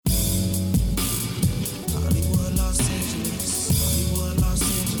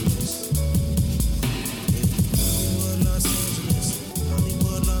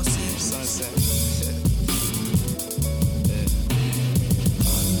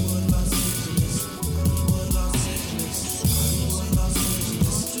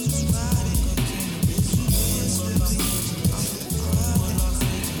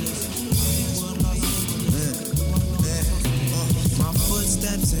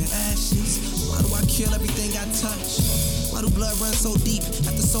to ashes? Why do I kill everything I touch? Why do blood run so deep?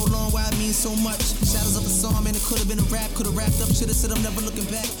 After so long, why it means so much? Shadows of a song, man, it could've been a rap. Could've wrapped up, should've said I'm never looking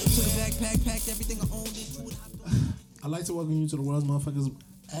back. Took a backpack, packed everything I owned. I'd like to welcome you to the world's motherfuckers.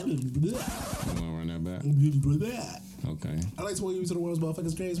 You wanna run that back? Okay. I'd like to welcome you to the world's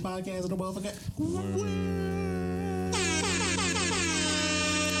motherfuckers greatest podcast of the motherfucker.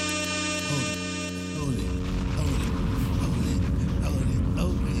 Hold it.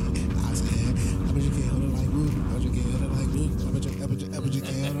 I said, I bet you can't hold it like whoop. I bet you can't hold it like whoop. I bet you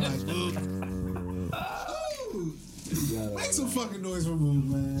can't hold it like whoop. Make some fucking noise for Whoop,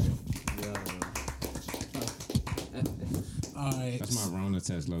 man. Alright. That's my Rona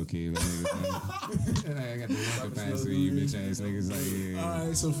test, low key. Like, niggas, I got the one capacity, you bitch ass niggas. Like, yeah.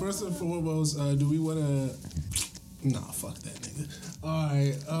 Alright, so first and foremost, do we want to? Nah, fuck that nigga.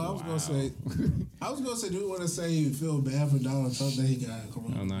 Alright, I was gonna say, do we want to say you feel bad for Donald Trump that he got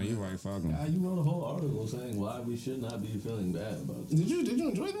corona? Oh no, you're right. Fuck him. You wrote a whole article saying why we should not be feeling bad about this. Did you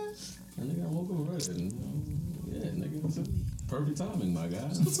enjoy that? And nigga, I woke up read it. And, yeah, nigga, it's perfect timing, my guy. I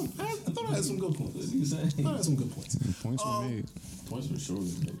thought I had some good points. What you saying? I thought I had some good points. Points were made. Points for sure.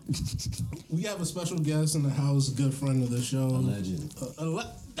 We have a special guest in the house, good friend of the show. A legend.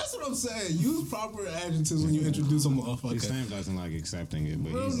 That's what I'm saying. Use proper adjectives when you introduce a motherfucker. His fam doesn't like accepting it,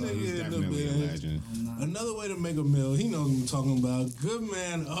 but Real he's nigga definitely a legend. Another way to make a meal. He knows what I'm talking about. Good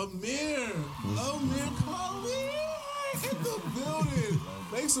man, Amir. Amir Khalid in the building.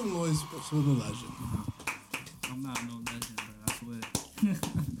 Make some noise for the legend. I'm not no legend, bro. I swear.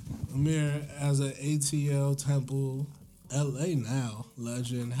 Amir, as an ATL Temple, LA now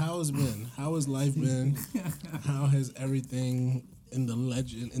legend. How has been? How has life been? How has everything in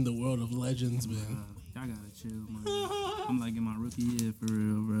the world of legends been? Y'all gotta chill, man. I'm like in my rookie year for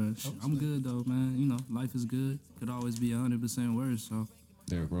real, bro. I'm good though, man. You know, life is good. Could always be 100% worse. So.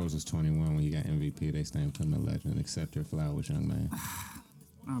 Derrick Rose was 21 when you got MVP. They stamped him a legend. Accept your flowers, young man.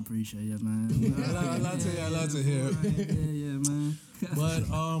 I appreciate it, man. I love to hear. Yeah, man. But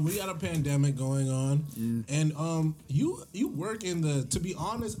we got a pandemic going on, yeah. And you work in the. To be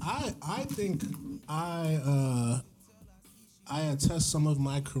honest, I think I attest some of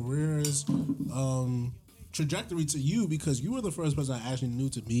my career's trajectory to you because you were the first person I actually knew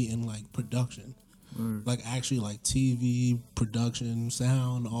to be in like production. Word. Like actually like TV production,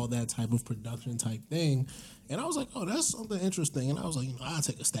 sound, all that type of production type thing. And I was like, oh, that's something interesting. And I was like, I'll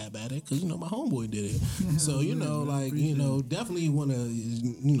take a stab at it because, my homeboy did it. So, definitely want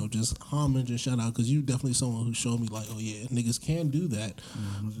to, just homage and shout out because you definitely someone who showed me like, oh, yeah, niggas can do that.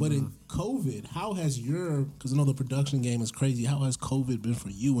 But in COVID, how has because I know the production game is crazy, how has COVID been for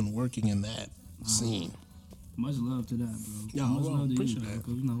you in working in that scene? Much love to that, bro. Yeah, much love to appreciate you, that.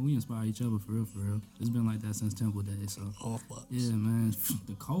 because we inspire each other for real. It's been like that since Temple days. So yeah, man.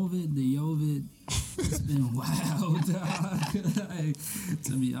 The COVID, the Yovid, it's been wild. Like,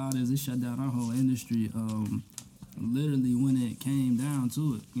 to be honest, it shut down our whole industry. Literally when it came down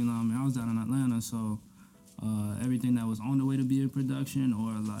to it, I was down in Atlanta, so everything that was on the way to be in production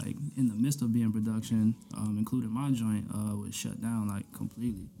or like in the midst of being production, including my joint, was shut down like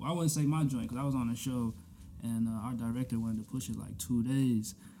completely. Well, I wouldn't say my joint because I was on a show. And our director wanted to push it like 2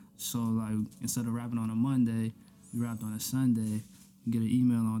 days. So, like, instead of rapping on a Monday, we rapped on a Sunday. Get an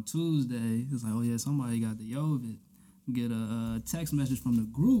email on Tuesday. It's like, oh, yeah, somebody got the Yovid. Get a text message from the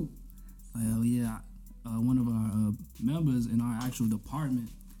group. Like, oh, yeah, one of our members in our actual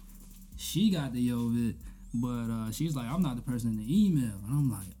department, she got the Yovid. But she's like, I'm not the person in the email. And I'm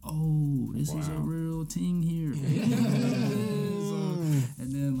like, oh, this is a real thing here.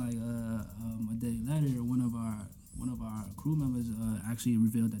 And then, like, a day later, one of our crew members actually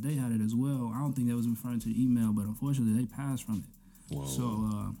revealed that they had it as well. I don't think that was referring to the email, but unfortunately, they passed from it. Whoa.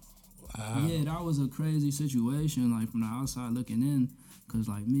 So, yeah, that was a crazy situation, like, from the outside looking in. Because,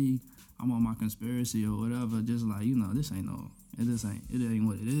 like, me, I'm on my conspiracy or whatever, just like, this ain't it ain't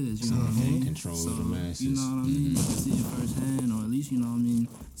what it is, you know what I mean? Control of the masses. You know what I mean? You can see it firsthand, or at least,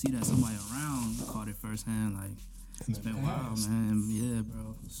 see that somebody around caught it firsthand, like, it's been wild, man. Yeah,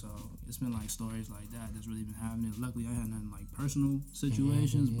 bro. So it's been like stories like that that's really been happening. Luckily, I had nothing like personal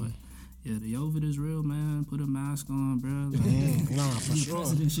situations, but yeah, the Yovid is real, man. Put a mask on, bro. Like, for the sure.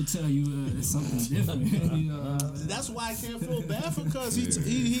 president should tell you it's something different. That's why I can't feel bad for cuz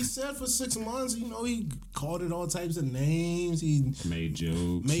he said for 6 months, he called it all types of names. He made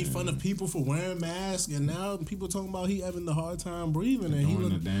jokes, made fun of people for wearing masks, and now people talking about he having the hard time breathing. And during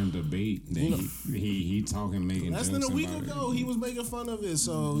the damn debate, he talking, making less jokes than a week about ago, it. he was making fun of it.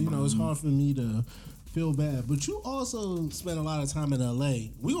 So it's hard for me to feel bad, but you also spent a lot of time in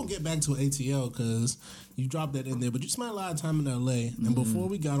LA. We're gonna get back to ATL because you dropped that in there, but you spent a lot of time in LA. And before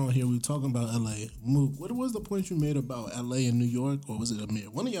we got on here, we were talking about LA. Mook, what was the point you made about LA and New York, or was it Amir?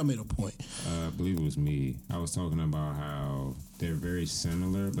 One of y'all made a point. I believe it was me. I was talking about how they're very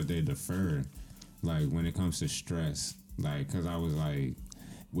similar, but they differ. Like when it comes to stress, like because I was like,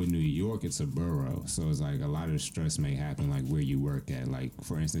 with New York, it's a borough, so it's like a lot of stress may happen like where you work at. Like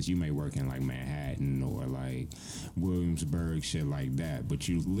for instance, you may work in like Manhattan or like Williamsburg, shit like that, but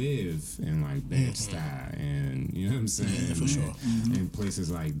you live in like Bed-Stuy and you know what I'm saying, for sure, in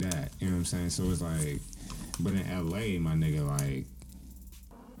places like that. You know what I'm saying? So it's like, but in LA, my nigga, like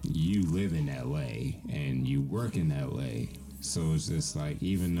you live in LA and you work in LA, so it's just like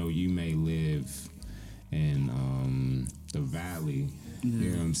even though you may live in the Valley.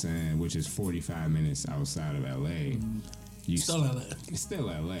 You know what I'm saying? Which is 45 minutes outside of LA. You Still LA. It's still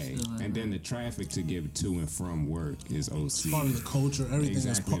LA. And then the traffic to get to and from work is OC. It's part of the culture. Everything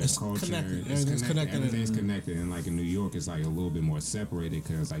Exactly, is the culture. connected. It's Everything's connected. Everything's connected. And like in New York, it's like a little bit more separated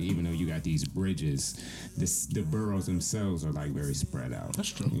because like even though you got these bridges, the boroughs themselves are like very spread out.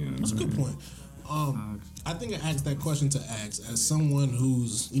 That's true. You know That's a good point. I think I asked that question to ask as someone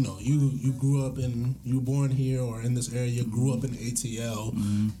who's, you know, you grew up in, you were born here or in this area, grew up in ATL,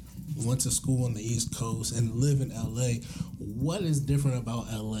 went to school on the East Coast, and live in LA. What is different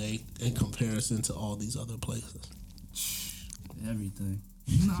about LA in comparison to all these other places? Everything.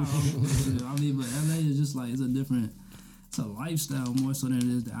 No, I mean, but LA is just like, it's a lifestyle more so than it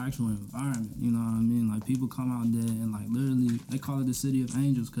is the actual environment. You know what I mean? Like people come out there and like literally they call it the city of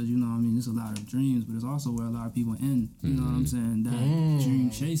angels because you know what I mean. It's a lot of dreams, but it's also where a lot of people end. You know what I'm saying? That dream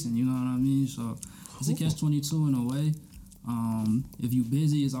chasing. You know what I mean? So it's a catch-22 in a way. If you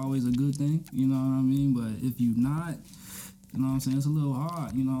busy, it's always a good thing. You know what I mean? But if you not, you know what I'm saying? It's a little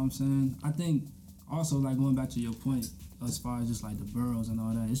hard. You know what I'm saying? I think also like going back to your point. As far as just like the boroughs and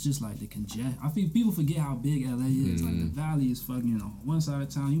all that, it's just like the congestion. I think people forget how big LA is. Like the Valley is fucking on one side of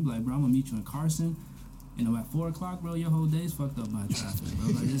town. You be like, bro, I'm gonna meet you in Carson. You know, at 4 o'clock, bro, your whole day's fucked up by traffic,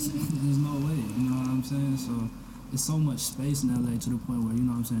 bro. Like there's no way. You know what I'm saying? So there's so much space in LA to the point where you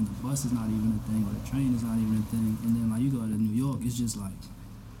know what I'm saying. The bus is not even a thing, or the train is not even a thing. And then like you go to New York, it's just like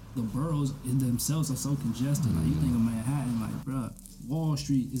the boroughs themselves are so congested. Like you think of Manhattan, like bro, Wall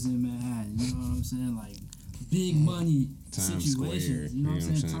Street is in Manhattan. You know what I'm saying? Like big money Times situations, Square, you know what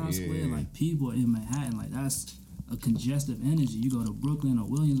I'm saying? Times Yeah. Square, like people in Manhattan, like that's a congestive energy. You go to Brooklyn or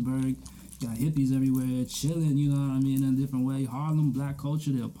Williamsburg, you got hippies everywhere chilling, you know what I mean, in a different way. Harlem, black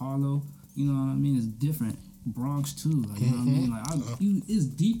culture, the Apollo, you know what I mean, it's different. Bronx too, like you know what I mean? Like it's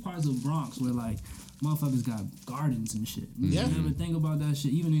deep parts of Bronx where like motherfuckers got gardens and shit. Yeah. You ever think about that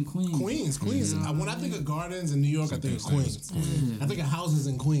shit? Even in Queens. Queens. When I think of gardens in New York, I think of Queens. Yeah. I think of houses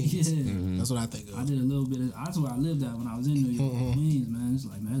in Queens. Yeah. That's what I think of. I did a little bit of, that's where I lived at when I was in New York, Queens, man. It's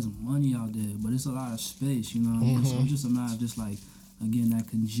like, man, there's money out there, but it's a lot of space, you know what I mean? So it's just a matter of just like, again, that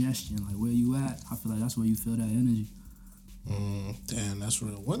congestion, like where you at, I feel like that's where you feel that energy. Damn, that's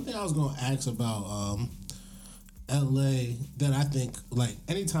real. One thing I was going to ask about LA that I think, like,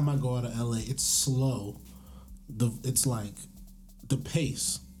 anytime I go out of LA, it's slow. It's like the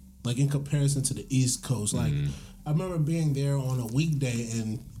pace, like in comparison to the East Coast. Like, I remember being there on a weekday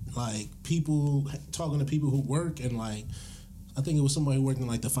and like people talking to people who work and like, I think it was somebody who worked in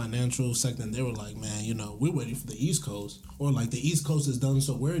like the financial sector, and they were like, man, you know, we're waiting for the East Coast, or like the East Coast is done,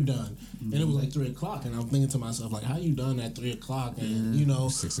 so we're done. And it was like 3 o'clock, and I'm thinking to myself, like, how you done at 3 o'clock? And you know,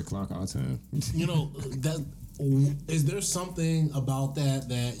 6 o'clock our time. you know, that is there something about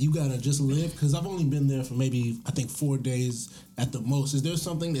that you gotta just live? Because I've only been there for maybe I think 4 days at the most. Is there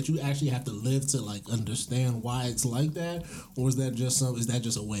something that you actually have to live to like understand why it's like that, or is that just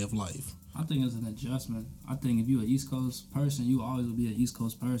a way of life? I think it's an adjustment. I think if you're an East Coast person, you always will be an East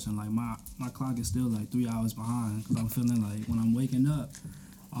Coast person. Like my clock is still like 3 hours behind because I'm feeling like when I'm waking up,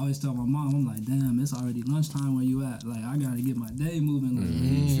 I always tell my mom, I'm like, damn, it's already lunchtime where you at. Like I gotta get my day moving. Like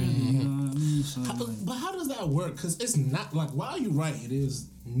tripping, you know what I mean? So, But how does that work? Because it's not like, while you're right, it is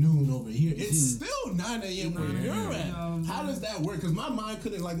noon over here. It's still 9 a.m. where you're at. How does that work? Because my mind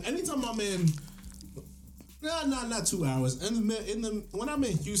couldn't, like, anytime I'm in. Not 2 hours. In the when I'm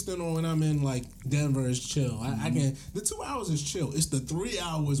in Houston or when I'm in like Denver, it's chill. I can. The 2 hours is chill. It's the 3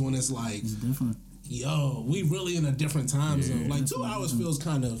 hours when it's like, it's different. Yo, we really in a different time zone. Like 2 hours feels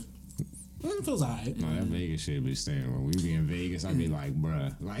kind of. It feels alright. No, that Vegas shit be staying. When we be in Vegas, I be like,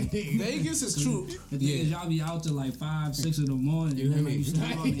 bruh, like Vegas is true. The thing is, y'all be out till like 5, 6 in the morning. You know and what I then mean? you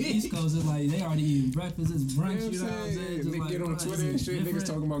step on the East Coast, it's like they already eating breakfast. It's brunch. You know what I'm saying? Just Niggas like, get on bro, Twitter and it's shit. Niggas different.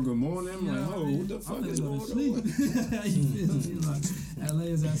 talking about good morning. I'm You know like, what I oh, mean? what the I'm fuck is finna going go to sleep. on? You feel me? Like LA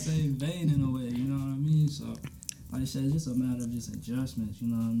is that same vein in a way. You know what I mean? So, like I said, it's just a matter of just adjustments, you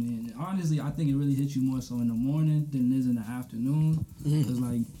know what I mean? And honestly, I think it really hits you more so in the morning than it is in the afternoon. Because,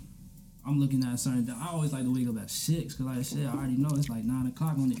 like, I'm looking at certain things. I always like to wake up at 6 because, like I said, I already know it's like 9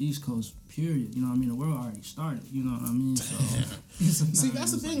 o'clock on the East Coast, period. You know what I mean? The world already started, you know what I mean? So, see,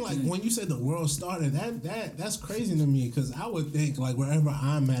 that's the thing. Like, when you said the world started, that's crazy to me because I would think, like, wherever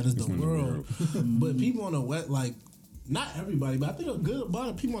I'm at is the world. But people on the West, like, not everybody, but I think a good amount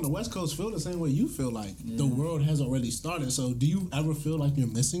of people on the West Coast feel the same way you feel. Like, the world has already started. So, do you ever feel like you're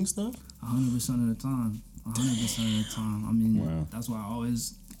missing stuff? 100% of the time. 100% of the time. I mean, that's why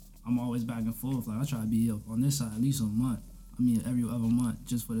I'm always back and forth. Like, I try to be up on this side at least a month. I mean, every other month,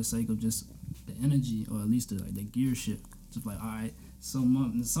 just for the sake of just the energy, or at least the gear shift. Just like, all right,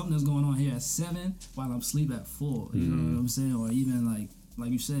 something that's going on here at 7 while I'm asleep at 4. You know what I'm saying? Or even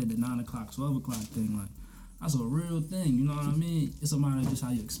like you said, the 9 o'clock, 12 o'clock thing. Like, that's a real thing. You know what I mean? It's a matter of just how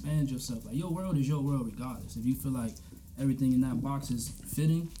you expand yourself. Like, your world is your world regardless. If you feel like everything in that box is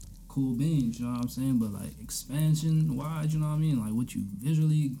fitting, cool beans, you know what I'm saying? But like expansion wise, you know what I mean? Like what you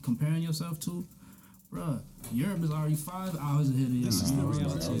visually comparing yourself to, bruh, Europe is already 5 hours ahead of you. I was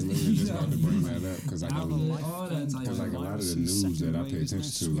literally just about to bring that up because like a lot of the news that I pay attention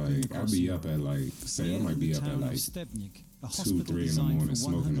to, like I'll be up at I might be up at 2, 3 in the morning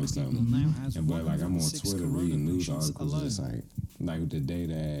smoking or something, and but like I'm on Twitter reading news articles just like the day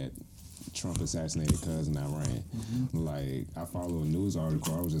that Trump assassinated cousin I ran. Like I follow a news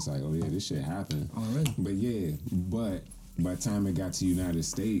article, I was just like, oh yeah, this shit happened already. But by the time it got to United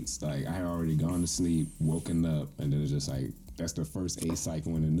States, like I had already gone to sleep, woken up, and then it's just like that's the first A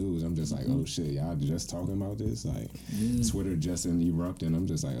cycle in the news. I'm just like, oh shit, y'all just talking about this? Like Twitter just erupting. I'm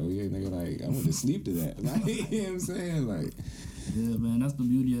just like, oh yeah, nigga, like I went to sleep to that. Like you know what I'm saying? Like yeah, man, that's the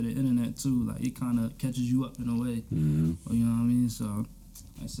beauty of the internet too. Like it kind of catches you up in a way. You know what I mean? So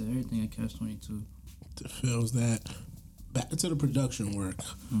I said everything at Catch-22. Feels that. Back to the production work.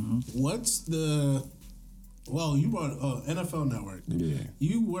 What's the... Well, you brought NFL Network. Yeah.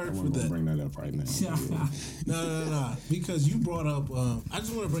 You work for that. Bring that up right now. No. Because you brought up... I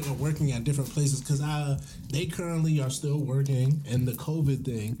just want to bring up working at different places because they currently are still working and the COVID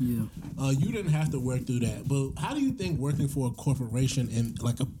thing. Yeah. You didn't have to work through that. But how do you think working for a corporation and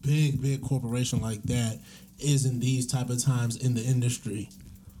like a big corporation like that is in these type of times in the industry?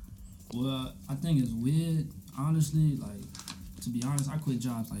 Well, I think it's weird, honestly. Like, to be honest, I quit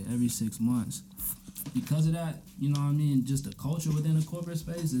jobs like every 6 months. Because of that, you know what I mean? Just the culture within the corporate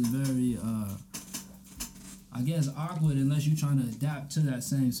space is very, I guess, awkward unless you're trying to adapt to that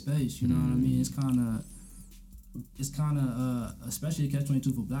same space. You know what I mean? It's kind of, especially a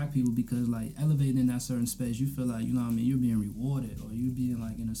Catch-22 for black people because, like, elevating in that certain space, you feel like, you know what I mean, you're being rewarded or you're being,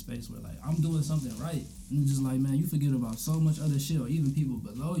 like, in a space where, like, I'm doing something right. And it's just like, man, you forget about so much other shit or even people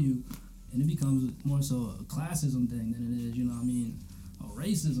below you, and it becomes more so a classism thing than it is, you know what I mean, a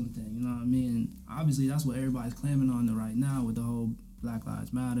racism thing, you know what I mean? And obviously, that's what everybody's clamming on right now with the whole Black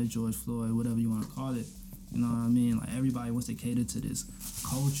Lives Matter, George Floyd, whatever you want to call it. You know what I mean? Like, everybody wants to cater to this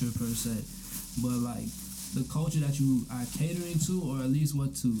culture, per se. But, like, the culture that you are catering to, or at least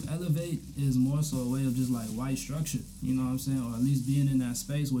what to elevate, is more so a way of just like white structure, you know what I'm saying? Or at least being in that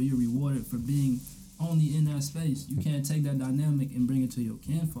space where you're rewarded for being only in that space. You can't take that dynamic and bring it to your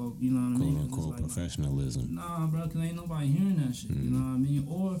kinfolk, you know what I mean? Quote unquote professionalism. Nah, bro, because ain't nobody hearing that shit, you know what I mean?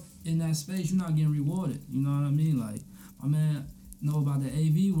 Or in that space, you're not getting rewarded, you know what I mean? Like, my man know about the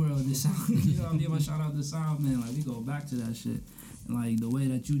AV world, the sound, you know what I mean? Shout out to Sound, man. Like, we go back to that shit. And like, the way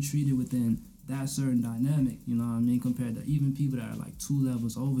that you treated within that certain dynamic, you know what I mean, compared to even people that are like 2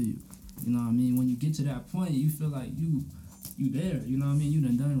 levels over you. You know what I mean? When you get to that point, you feel like you there, you know what I mean? You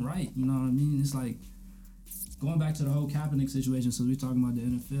done right, you know what I mean? It's like, going back to the whole Kaepernick situation, so we talking about the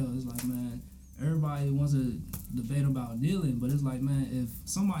NFL, it's like, man, everybody wants to debate about kneeling, but it's like, man, if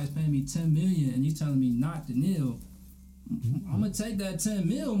somebody's paying me $10 million and you telling me not to kneel, I'm gonna take that $10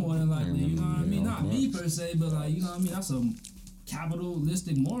 million more than likely, you know what I mean? Not me per se, but like, you know what I mean? That's a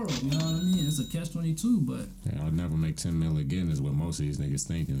capitalistic moral, you know what I mean? It's a catch-22, but yeah, I'll never make $10 million again is what most of these niggas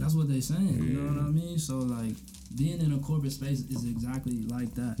thinking. That's what they saying, you know what I mean? So like, being in a corporate space is exactly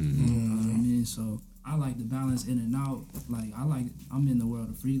like that, you know what I mean? So I like the balance in and out. Like, I'm in the world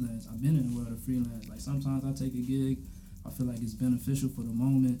of freelance. I've been in the world of freelance. Like, sometimes I take a gig, I feel like it's beneficial for the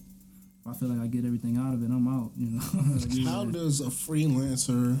moment. If I feel like I get everything out of it, I'm out, you know? How does a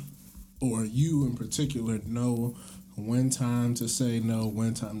freelancer, or you in particular, know when time to say no,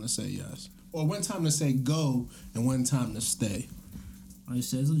 when time to say yes? Or when time to say go, and when time to stay? Like I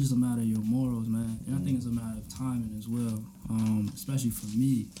said, it's just a matter of your morals, man. And I think it's a matter of timing as well, especially for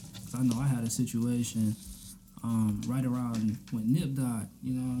me. Because I know I had a situation right around when Nip died,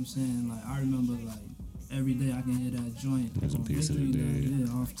 you know what I'm saying? Like, I remember, like, every day I can hear that joint. There's a on piece of the Victory day. Lap,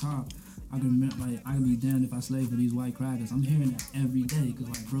 yeah, off top. I can I can be damned if I slave for these white crackers. I'm hearing that every day because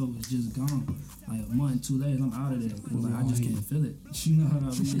like bro, it's just gone. Like a month, 2 days, I'm out of there. 'Cause, like I just can't feel it. You know what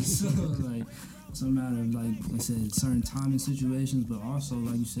I mean? So like it's a matter of like I said, certain timing situations, but also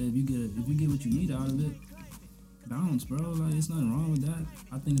like you said, if you get what you need out of it, balance, bro. Like it's nothing wrong with that.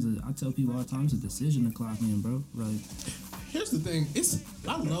 I think I tell people all the time it's a decision to clock in, bro. Like. Here's the thing.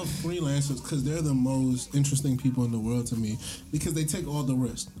 I love freelancers because they're the most interesting people in the world to me because they take all the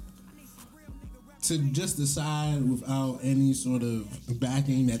risk. To just decide without any sort of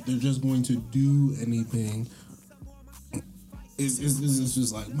backing that they're just going to do anything is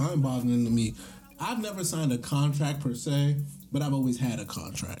just like mind-boggling to me. I've never signed a contract per se, but I've always had a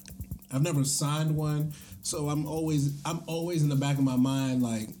contract. I've never signed one, so I'm always in the back of my mind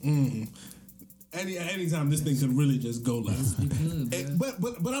like, anytime this thing could really just go left.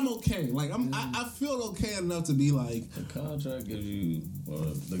 But I'm okay. Like I feel okay enough to be like the contract gives you,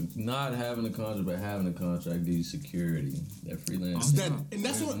 or not having a contract but having a contract gives you security. That freelance,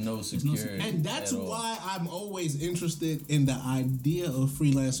 no security, and that's why I'm always interested in the idea of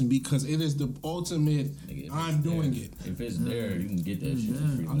freelancing because it is the ultimate. I'm doing it. If it's there, you can get that shit.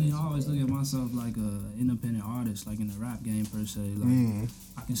 I mean, I always look at myself like an independent artist, like in the rap game per se. Like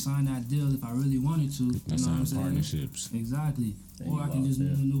I can sign that deal if I really wanted to. That's you know what I'm saying? partnerships. Exactly. Or I can just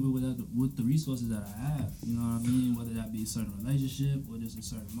maneuver with the resources that I have. You know what I mean? Whether that be a certain relationship or just a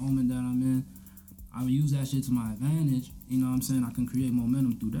certain moment that I'm in. I would use that shit to my advantage. You know what I'm saying? I can create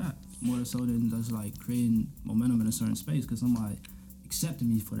momentum through that. More so than just like creating momentum in a certain space because somebody accepting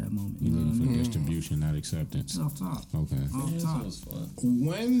me for that moment. You're looking for distribution, not acceptance. It's off top. Okay. Off top.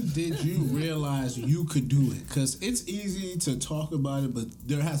 When did you realize you could do it? Because it's easy to talk about it, but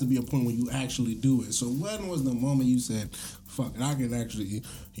there has to be a point when you actually do it. So when was the moment you said, fuck it, I can actually,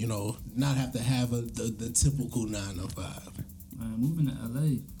 not have to have the typical 9 to 5? Moving to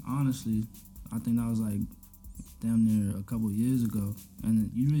LA, honestly, I think that was like damn near a couple of years ago. And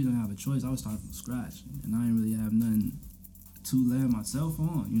you really don't have a choice. I was starting from scratch. And I didn't really have nothing to land myself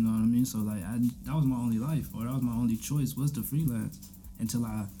on, you know what I mean? So like that was my only life, or that was my only choice was to freelance until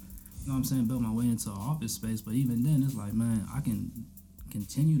I, you know what I'm saying, built my way into an office space. But even then, it's like, man, I can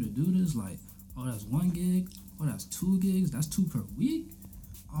continue to do this. Like, oh, that's 1 gig. Oh, that's 2 gigs. That's 2 per week.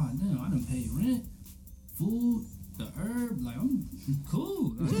 Oh, damn, I done paid rent, food, the herb. Like, I'm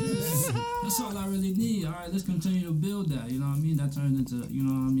cool. Like, that's all I really need. All right, let's continue to build that. You know what I mean? That turns into, you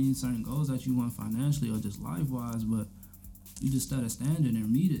know what I mean, certain goals that you want financially or just life-wise, but you just set a standard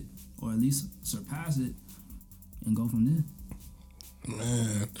and meet it, or at least surpass it, and go from there.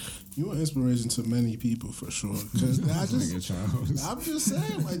 Man, you are inspiration to many people for sure. Because I'm just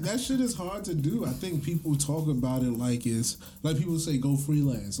saying, like that shit is hard to do. I think people talk about it like it's like people say go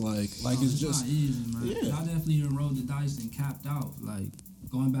freelance, like it's just not easy, man. Yeah. I definitely rolled the dice and capped out. Like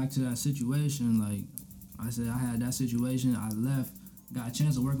going back to that situation, like I said, I had that situation. I left, got a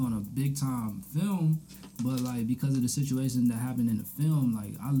chance to work on a big time film. But like because of the situation that happened in the film,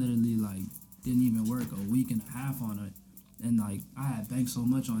 like I literally like didn't even work a week and a half on it, and like I had banked so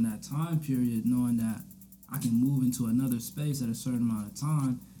much on that time period, knowing that I can move into another space at a certain amount of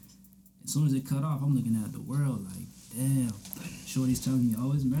time. As soon as it cut off, I'm looking at the world like, damn. Shorty's telling me,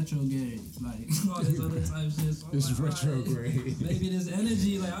 oh, it's retrograde, like all this other type shit. So it's like, retrograde. Right, maybe this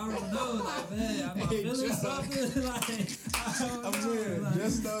energy, like I don't know, like man, am I feeling something? Like I don't know. Like,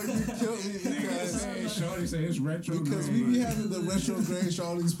 just know you killed me because Shorty say it's retrograde. Because we be having the retrograde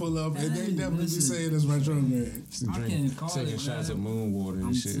Shorties pull up, and they definitely be saying it's retrograde. I can't call taking it, shots of man. moon water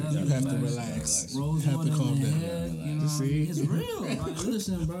and shit. You have to relax. Rose You have to calm down. Head, you know, See? it's real. Like,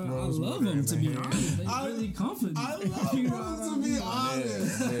 listen, bro, I love them to be honest. They really comfort me. I love You know Rose what I to be mean?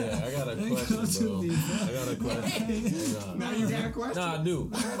 honest. Yeah, I got a question, bro. I got a question. Now you got a question? Nah, I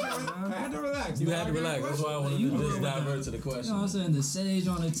do. I had to relax. You had to relax. That's why I wanted to just divert to the You know what I'm question. saying? The sage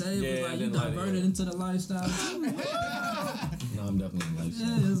on the table, Yeah, like you then, like, diverted yeah. into the lifestyle too. No, I'm definitely like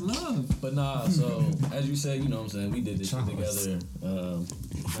Yeah, it's love. But nah, so as you said, you know what I'm saying, we did this shit together.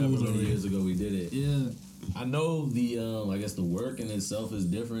 However many years ago we did it. Yeah. I know the I guess the work in itself is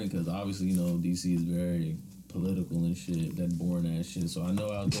different because obviously you know DC is very political and shit, that boring ass shit. So I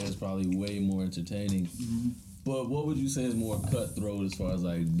know out there it's probably way more entertaining. Mm-hmm. But what would you say is more cutthroat as far as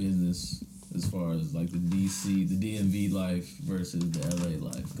like business, as far as like the DC, the DMV life versus the LA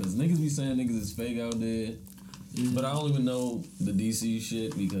life? Because niggas be saying niggas is fake out there. Yeah. But I only would know the DC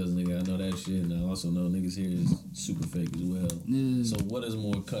shit because nigga I know that shit, and I also know niggas here is super fake as well. Yeah. So what is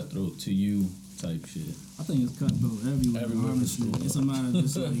more cutthroat to you type shit? I think it's cutthroat everywhere. Everywhere for honestly. sure. It's a matter of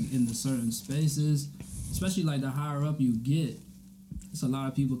just like in the certain spaces, especially like the higher up you get, it's a lot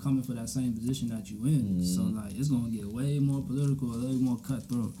of people coming for that same position that you in. So like it's gonna get way more political, way more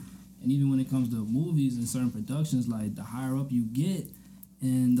cutthroat. And even when it comes to movies and certain productions, like the higher up you get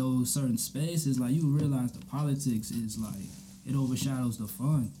in those certain spaces, like you realize the politics is like it overshadows the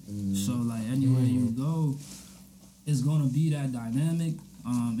fun. So like anywhere you go, it's gonna be that dynamic.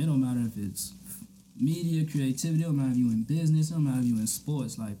 It don't matter if it's media, creativity, it don't matter if you in business, it don't matter if you in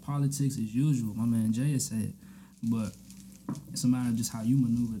sports. Like politics is usual. My man Jay has said, but it's a matter of just how you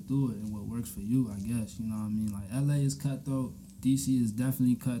maneuver through it and what works for you, I guess. You know what I mean? Like LA is cutthroat, DC is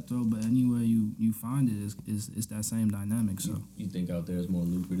definitely cutthroat, but anywhere you find it, it's that same dynamic. So You think out there is more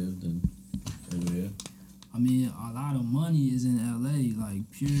lucrative than over here? I mean, a lot of money is in LA, like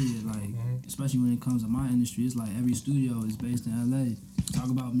period. Like especially when it comes to my industry, it's like every studio is based in LA. Talk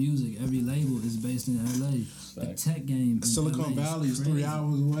about music, every label is based in LA. The Fact. tech game in Silicon LA Valley is crazy. 3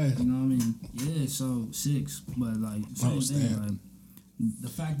 hours away. You know what I mean? Yeah, so 6, but like same thing. Stand. Like the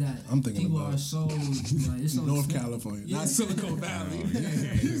fact that I'm thinking people about are so like it's so North expensive. California, Yeah. not Silicon Valley.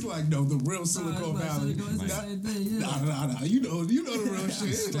 He's like, no, the real Nah, Silicon it's like Valley. Silicon- it's the Not- same thing, yeah. Nah. You know the real shit.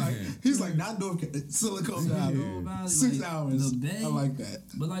 It's like, he's like, not Silicon Valley. Silicon Valley, 6 like, hours. the Bay. I like that.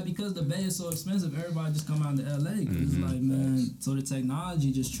 But like because the Bay is so expensive, everybody just come out to LA. 'Cause it's like man, so the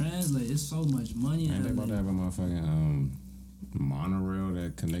technology just translates. It's so much money in Ain't they about to LA. have a motherfucking monorail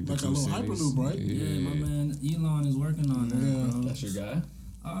that connect the Like a two little cities? Hyperloop, right? Yeah, my man Elon is working on that, Yeah. bro. That's your guy?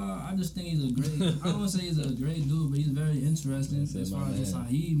 I just think he's a great. I don't want to say he's a great dude, but he's very interesting That's it, as my far as just man. how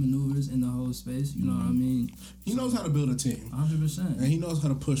he maneuvers in the whole space. You know what I mean? He knows how to build a team, 100%. and he knows how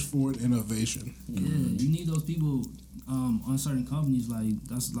to push forward innovation. Yeah, you need those people on certain companies. Like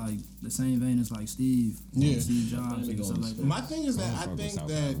that's like the same vein as like Steve, Yeah. Steve Jobs, Miami and stuff going like to that. My thing is that I Motherfuckers think South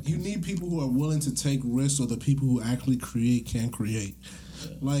that Africa. you need people who are willing to take risks, or the people who actually create can create.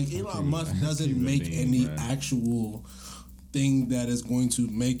 Like Elon Musk I see doesn't the make thing, any bruh. actual thing that is going to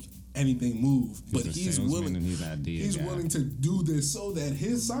make anything move, but a he's salesman willing. and he's an idea He's guy. willing to do this so that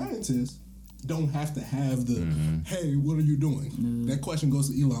his scientists don't have to have the Mm-hmm. hey, what are you doing? That question goes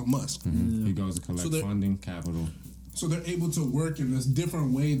to Elon Musk. He goes to collect So they're- funding, capital. So they're able to work in this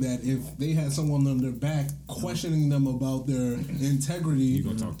different way that if they had someone on their back questioning them about their integrity, You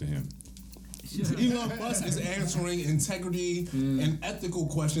go talk to him. Elon Musk is answering integrity and ethical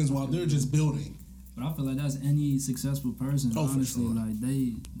questions while they're just building. But I feel like that's any successful person. Oh, for honestly, sure. like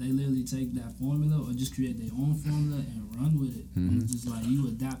they literally take that formula or just create their own formula and run with it. And it's just like you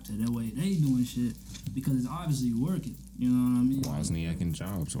adapt to their way they doing shit because it's obviously working. You know what I mean? Wozniak and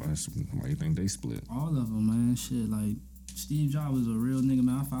Jobs. Why do you think they split? All of them, man. Shit, like Steve Jobs was a real nigga,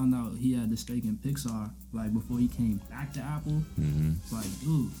 man. I found out he had the stake in Pixar, like before he came back to Apple. Like,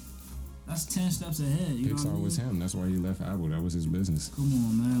 dude, that's 10 steps ahead. You know what I Pixar mean? was him. That's why he left Apple. That was his business. Come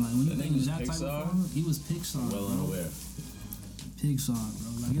on, man. Like when you That think nigga of was that type Pixar? of formula, he was Pixar, Well bro. unaware. Pixar,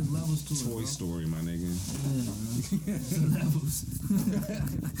 bro. Like it's levels to it. Toy Bro. Story, my nigga. Yeah, bro. It's levels.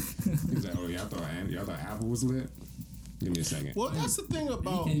 He's like, oh, y'all thought Apple was lit? Give me a second. Well, that's the thing He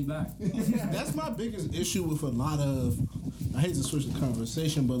about came back. that's my biggest issue with a lot of, I hate to switch the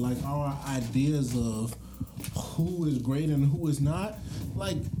conversation, but like our ideas of who is great and who is not.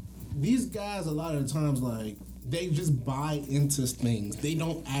 Like these guys, a lot of the times, like they just buy into things. They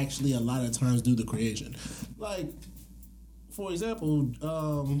don't actually a lot of times do the creation. Like, for example,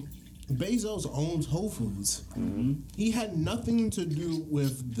 Bezos owns Whole Foods. He had nothing to do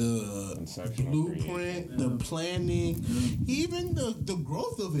with the Conceptual blueprint, the planning, even the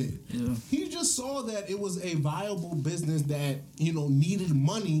growth of it. Yeah. He just saw that it was a viable business that, needed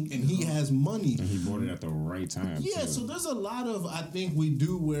money, and he has money. And he bought it at the right time. Yeah, too. so there's a lot of, I think we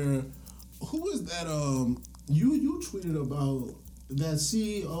do where, who is that, you tweeted about that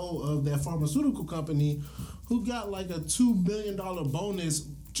CEO of that pharmaceutical company who got like a $2 billion bonus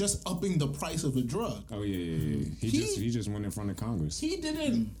just upping the price of a drug. Oh yeah. He just went in front of Congress. He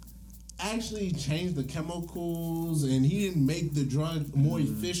didn't actually change the chemicals and he didn't make the drug more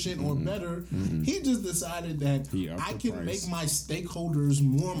efficient or better. He just decided that He upped I the can price. make my stakeholders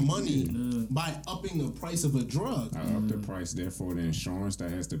more money by upping the price of a drug. I upped the price, therefore the insurance that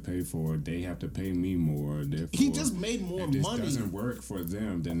has to pay for it, they have to pay me more. Therefore, He just made more if this money. doesn't work for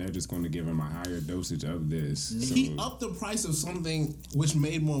them, then they're just going to give him a higher dosage of this. So, He upped the price of something which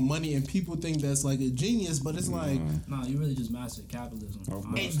made more money, and people think that's like a genius, but it's like Nah, you really just mastered capitalism. Oh,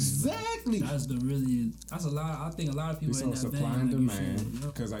 honestly. exactly. That's a lot. I think a lot of people so in that supply vein, and like you said, demand, you know?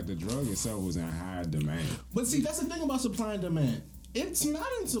 because like the drug itself was in high demand. But see, that's the thing about supply and demand. It's not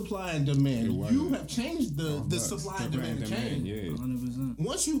in supply and demand. It wasn't. You have changed the supply and demand chain. Yeah. 100%.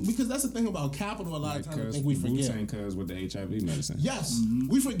 Once you, because that's the thing about capital. A lot of times I think we forget. Wu-Tang Cuz with the HIV medicine. Yes,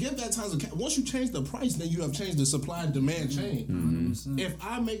 we forget that times. Once you change the price, then you have changed the supply and demand chain. 100%. If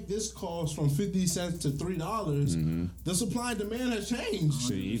I make this cost from 50 cents to $3, the supply and demand has changed.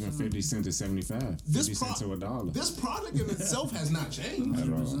 Shit, even 50 cents to 75. 50 cents to $1. This product in itself has not changed. At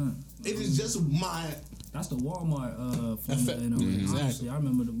all. 100%. It is just my. That's the Walmart formula. You know, Exactly. honestly, I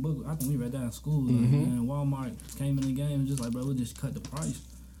remember the book. I think we read that in school. And Walmart came in the game and just like, bro, we'll just cut the price.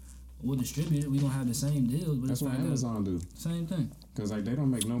 We'll distribute it. We gonna have the same deals. But That's it's what like Amazon do. Same thing. Because like they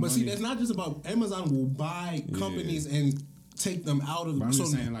don't make no money. But see, that's not just about Amazon will buy companies and take them out of. But I'm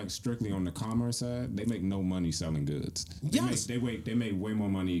just saying, like strictly on the commerce side, they make no money selling goods. Yes. They make way more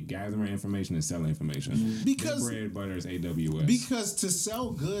money gathering information and selling information. Because their bread butter is AWS. Because to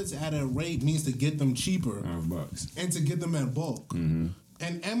sell goods at a rate means to get them cheaper $5. and to get them at bulk.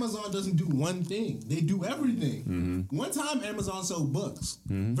 And Amazon doesn't do one thing; they do everything. One time, Amazon sold books.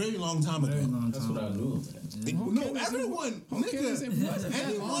 Very long time ago. Very long That's time. what I knew. No, everyone, nigga,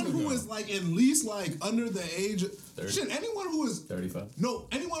 anyone who is like at least like under the age, 30. shit, anyone who is 35. no,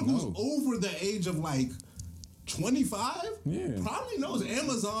 anyone who's No. over the age of like 25, Yeah. probably knows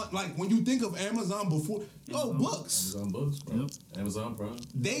Amazon. Like when you think of Amazon before, books. Amazon Books, bro. Yep. Amazon Prime.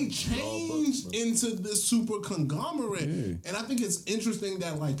 They changed into this super conglomerate, Yeah. and I think it's interesting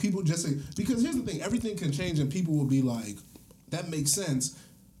that like people just say, because here's the thing, everything can change, and people will be like, that makes sense,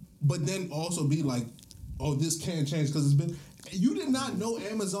 but then also be like, oh, this can't change because it's been. You did not know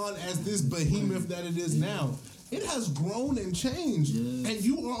Amazon as this behemoth that it is now. It has grown and changed, and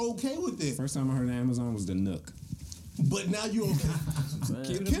you are okay with it. First time I heard of Amazon was the Nook. But now you're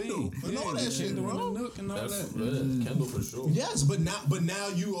okay. Kindle and all that shit, The bro. Nook and all That's that. Kindle for sure. Yes, but now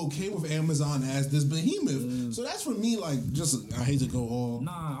you okay with Amazon as this behemoth. So that's for me like just I hate to go all.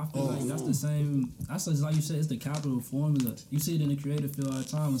 Nah, I feel like that's the same. That's just like you said, it's the capital formula. You see it in the creative field all the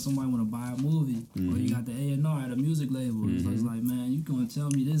time when somebody want to buy a movie or you got the A&R at a music label. So it's like, man, you gonna tell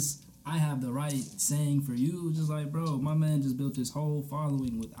me this? I have the right saying for you. Just like, bro, my man just built this whole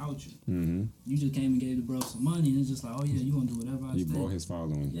following without you. You just came and gave the bro some money, and it's just like, oh yeah, you gonna do whatever I say. You bought his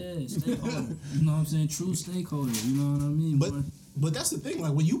following. Yeah, stakeholder. You know what I'm saying? True stakeholder. You know what I mean? But that's the thing.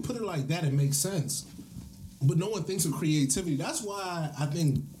 Like when you put it like that, it makes sense. But no one thinks of creativity. That's why I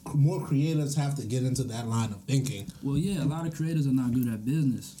think more creators have to get into that line of thinking. Well, yeah, a lot of creators are not good at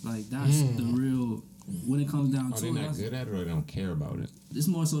business. Like that's the real. When it comes down Are to they it, not good at it or they don't care about it? it's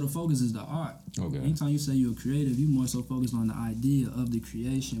more so the focus is the art. Okay. Anytime you say you're creative, you more so focused on the idea of the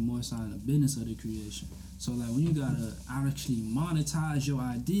creation, more so on the business of the creation. So like when you gotta actually monetize your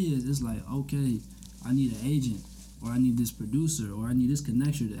ideas, it's like, okay, I need an agent, or I need this producer, or I need this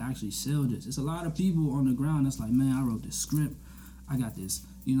connector to actually sell this. It's a lot of people on the ground that's like, man, I wrote this script, I got this.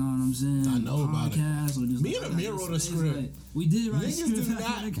 You know what I'm saying? I know about it. Podcast or just Me and Amir wrote a script. Like, we did write a Niggas script.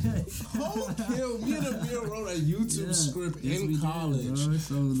 did not. Whole kill. Me and Amir wrote a YouTube Yeah, script yes, we in did, college bro.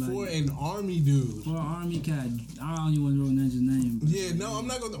 So, like, for an army dude. for an army cat. I don't even want to know his name. But Yeah, no, I'm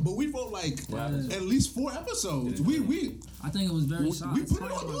not gonna. But we wrote like at least 4 episodes. We I think it was very We short. put It's it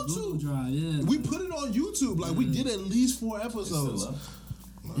probably on like YouTube. Google Drive, yeah. we put it on YouTube. Like we did at least 4 episodes.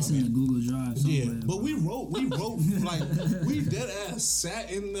 It's in the Google Drive somewhere. Yeah, but bro. we wrote like we dead ass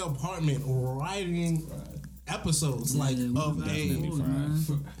sat in the apartment writing episodes like Yeah, we of was a, back and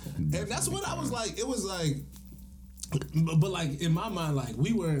forth, man. and that's what I was like. It was like, but like in my mind, like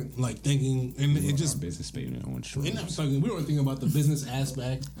we weren't like thinking, and it just business statement on short. we weren't thinking about the business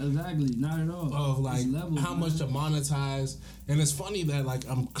aspect Exactly, not at all. of like It's levels, how man. much to monetize. And it's funny that like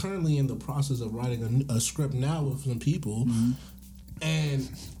I'm currently in the process of writing a script now with some people, and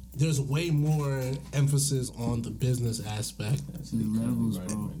there's way more emphasis on the business aspect. It's in levels,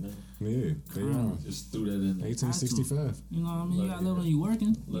 bro. Yeah, they are. Just threw that in there. 1865. You know what I mean? You gotta live when you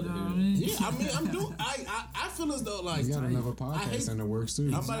working. You know what I mean? Yeah, I mean, I'm doing. I feel as though like We got another I hate- podcast in the works too.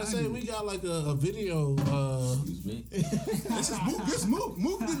 I'm about to say we got like a video. Excuse me. This is Mook. This Mook.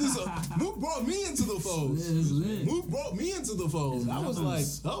 Mook did this. Mook brought me into the fold. Yeah, it's lit. Mook brought me into the fold. I was like,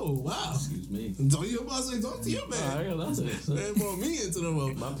 oh wow. Excuse me. Don't you about to say talk to your I man? ain't got nothing. Man brought me into the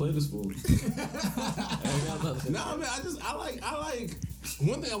fold. My plate is full. I ain't got nothing. No, man. I like.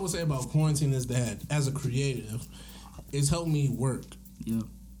 One thing I would say about quarantine is that as a creative, it's helped me work. Yeah.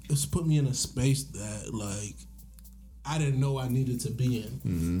 It's put me in a space that like I didn't know I needed to be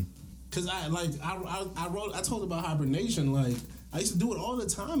in. Cause I told about hibernation. Like I used to do it all the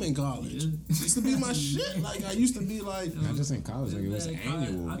time in college. It used to be my shit. Like I used to be like, not just in college, like it was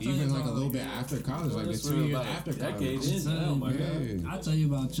annual. Even like a little bit after college, like the 2 years after college. Oh my god! I tell you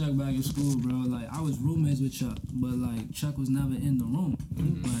about Chuck back in school, bro. Like I was roommates with Chuck, but like Chuck was never in the room.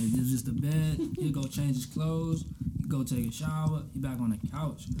 Like it was just a bed. He'd go change his clothes. He'd go take a shower. He back on the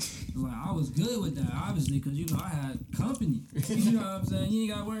couch. Like I was good with that, obviously, because you know I had company. You know what I'm saying? You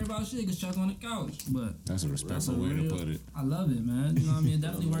ain't gotta worry about shit because Chuck on the couch. But that's a respectful way to put it. I love it, man. You know what I mean? It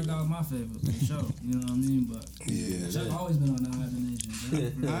definitely worked out in my favor for sure. You know what I mean? But yeah, Chuck always been on the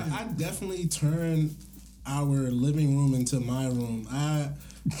hibernation. I definitely turned our living room into my room. I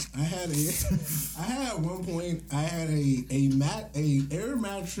had at one point I had a air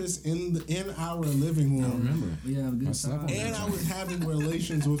mattress in our living room. I remember. We have a good time. And I was having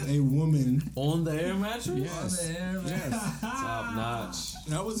relations with a woman on the air mattress. Yes. On the air mattress. Top notch.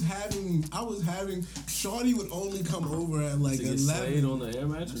 I was having. Shorty would only come over at like 11. On the air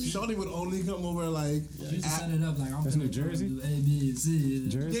mattress. Shorty would only come over like. You used to set it up like I'm. That's New Jersey. Do A, B, C.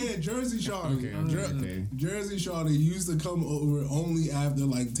 Jersey. Yeah, Jersey Shorty. Okay. Jersey Shorty used to come over only after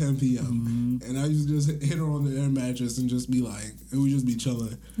like 10 p.m. And I used to just hit her on the air mattress and just be like, it would just be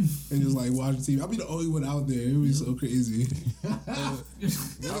chilling and just like watching TV. I'd be the only one out there. It would be so crazy.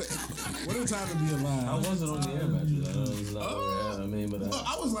 What a time to be alive. I wasn't on the air mattress. I mean, but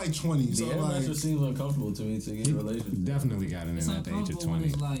I was like 20. The so air like, mattress seems uncomfortable to me to get relations. Definitely got it in It's at the age of 20.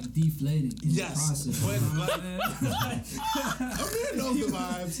 It's like deflated. yes, but I'm hearing those the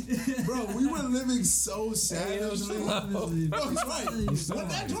vibes, bro. We were living so savagely. Bro, he's right. When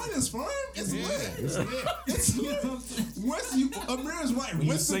that joint is firm, it's lit. It's lit. Once you, Amir's right. When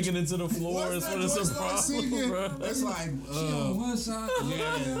you're sinking into the floor, it's when it's a problem, bro. It's like, on one side,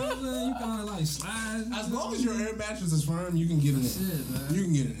 you kind of like slide. as long as your air mattress is firm, you can get it in. Shit, man. You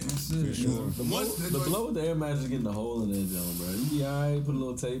can get it in. For sure. The blow with the air mattress getting the hole in that joint, bro. You be alright, put a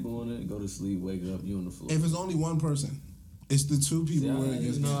little tape on it, go to sleep, wake up, you on the floor. If it's only one person, it's the two people where it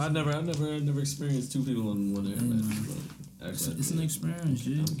gets. No, I never experienced two people on one air mattress, bro. It's an experience,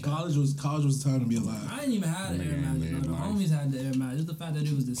 dude. College was the time to be alive. I didn't even have the air mattress. The homies had the air mattress. Just the fact that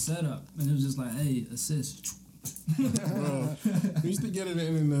it was the setup, and it was just like, hey, assist. Bro, we used to get it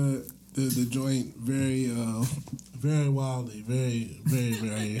in the joint very wildly, very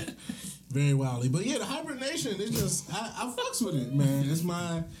wildly. But yeah, the hibernation, it's just I fucks with it, man. It's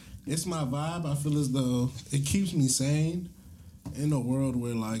my vibe. I feel as though it keeps me sane in a world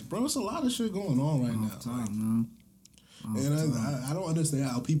where like, bro, it's a lot of shit going on right now. Talk, man. And I don't understand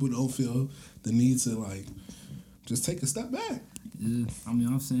how people don't feel the need to like just take a step back. Yeah, I mean,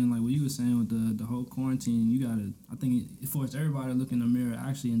 I'm saying like what you were saying with the whole quarantine. You gotta, I think it forced everybody to look in the mirror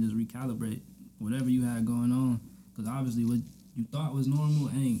actually and just recalibrate whatever you had going on, because obviously what you thought was normal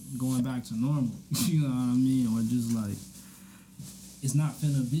ain't going back to normal. You know what I mean? Or just like it's not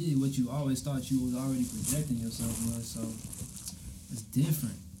finna be what you always thought you was already projecting yourself was. So it's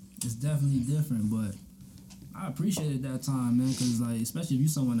different. It's definitely different, but I appreciated that time, man, because like especially if you're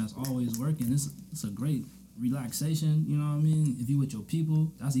someone that's always working, it's a great relaxation, you know what I mean? If you with your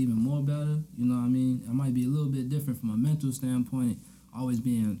people, that's even more better, you know what I mean? It might be a little bit different from a mental standpoint, always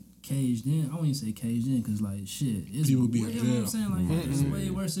being caged in. I won't even say caged in because like shit, it's people be in you know what I'm jail. saying? Like it's a way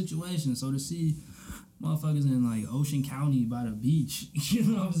worse situation. So to see motherfuckers in like Ocean County by the beach, you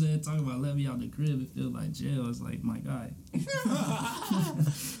know what I'm saying? Talking about let me out the crib, it feels like jail. It's like my guy.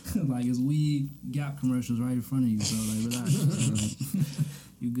 Like it's weed Gap commercials right in front of you, so like relax.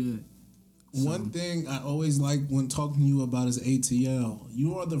 You good. One thing I always like when talking to you about is ATL.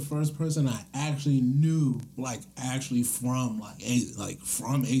 You are the first person I actually knew, like actually from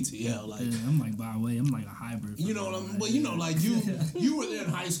from ATL. Like Yeah, I'm like by the way, I'm like a hybrid. you know what I'm. But you know, like you were there in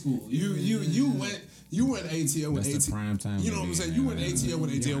high school. You were in ATL when That's the ATL. prime time. You know what I'm saying? You were in ATL when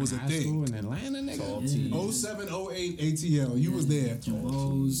ATL was a high thing. school in Atlanta, nigga. Yeah. 07, 08 ATL. You was there.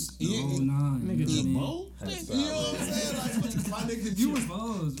 Jabos, Yeah, 09. Nigga, you know Jabos? You know what I'm saying? Like, my nigga, you was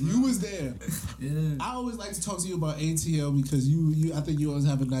Jabos, bro. you was there. Yeah. I always like to talk to you about ATL because you I think you always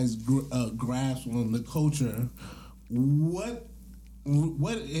have a nice grasp on the culture. What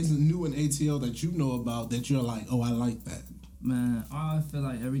is new in ATL that you know about that you're like, oh, I like that? Man, I feel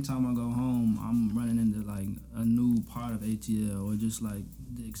like every time I go home, I'm running into like a new part of ATL or just like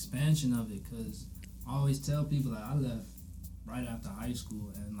the expansion of it. Cause I always tell people like I left right after high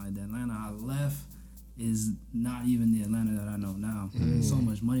school, and like the Atlanta I left is not even the Atlanta that I know now. So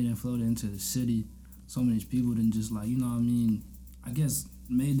much money that flowed into the city. So many people didn't just like, you know what I mean, I guess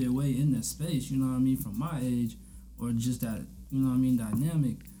made their way in that space, you know what I mean, from my age, or just that, you know what I mean,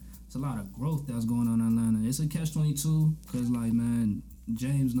 dynamic. It's a lot of growth that's going on in Atlanta. It's a catch-22, because, like, man,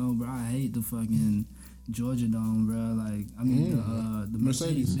 James know, bro, I hate the fucking Georgia Dome, bro. Like, I mean, the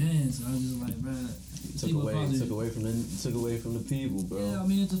Mercedes Benz. I was just like, bro. Took away from the people, bro. Yeah, I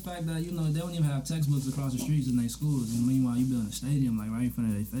mean, it's the fact that, you know, they don't even have textbooks across the streets in their schools. And meanwhile, you building a stadium, like, right in front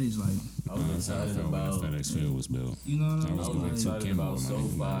of their face. Like, I was excited about when FedEx Field was built. You know what I mean? I was excited about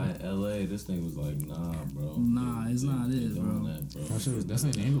SoFi in LA. This thing was like, nah, bro. Nah, it's not it, bro. That's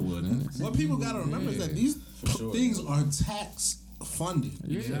in Inglewood, isn't it? What people gotta remember is that these things are tax funded.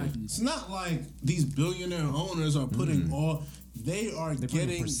 Exactly. It's not like these billionaire owners are putting all. They are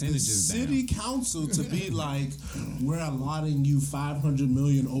getting the city council to be like, we're allotting you $500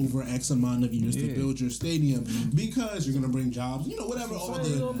 million over X amount of years to build your stadium because you're gonna bring jobs. You know, whatever. All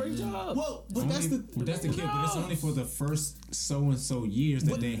the gonna bring jobs. Well, but that's the kid. But it's only for the first so and so years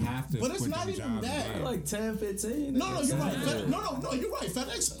that they have to. But it's not even that. Like 10, 15. No, you're right. No, you're right.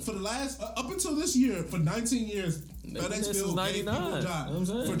 FedEx for the last up until this year for 19 years. FedEx Field gave people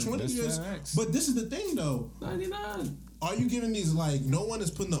jobs for 20 years. FedEx. But this is the thing, though. 99. Are you giving these, like, no one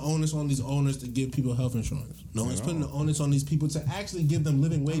is putting the onus on these owners to give people health insurance. No one's putting the onus on these people to actually give them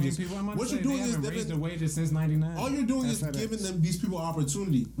living wages. What you're doing is raised the wages since '99. all you're doing is giving them these people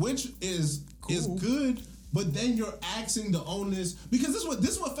opportunity, which is good. But then you're axing the onus because this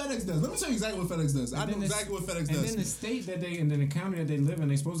is what FedEx does. Let me tell you exactly what FedEx does. I know exactly what FedEx does. And then the state and then the county that they live in,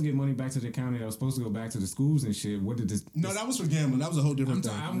 they're supposed to get money back to the county that was supposed to go back to the schools and shit. What did this? No, that was for gambling. That was a whole different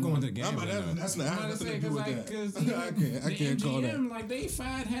thing. I'm going to gambling. That's not nothing to do with that. I can't call that. Like they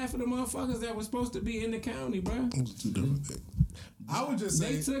fired half of the motherfuckers that were supposed to be in the county, bro. It's two different things. I would just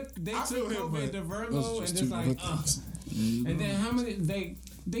say they took COVID, the Virgo, and just like, and then how many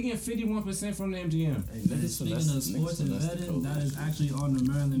they get 51% from the MGM. Hey, speaking of sports and betting, that is actually on the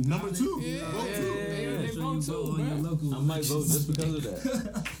Maryland number 2. They vote too, I might vote just because of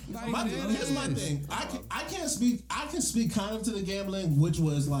that. Here's my thing. I can speak kind of to the gambling, which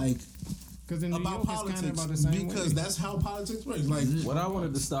was like about politics, because that's how politics works. Like, what I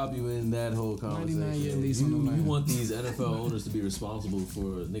wanted to stop you in that whole conversation. You want these NFL owners to be responsible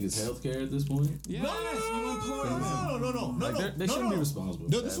for niggas' health care at this point? No. They shouldn't be responsible.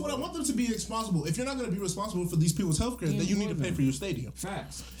 No, this is what I want them to be responsible. If you're not going to be responsible for these people's health care, then you need to pay for your stadium.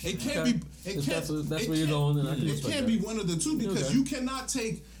 Facts. It can't be. That's where you're going. Then it can't be one of the two because you cannot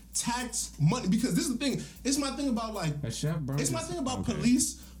take tax money, because this is the thing. It's my thing about like. It's my thing about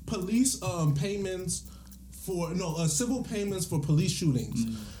police payments for civil payments for police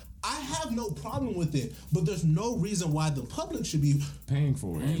shootings. I have no problem with it, but there's no reason why the public should be paying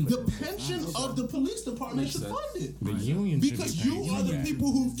for it. The pension of the police department should fund it. The union because should be you are the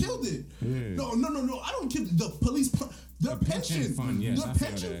people who killed it. Yeah. No. I don't give the police. The pension fund, yes. The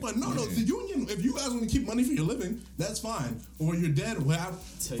pension fund. No, the union, if you guys want to keep money for your living, that's fine. Or you're dead or whatever.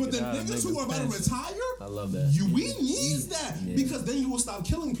 But the niggas who are about to retire, I love that. We need that because then you will stop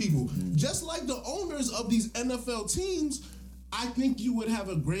killing people. Just like the owners of these NFL teams, I think you would have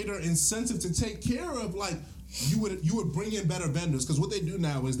a greater incentive to take care of, like, you would bring in better vendors, because what they do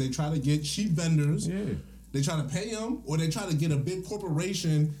now is they try to get cheap vendors. Yeah. They try to pay them, or they try to get a big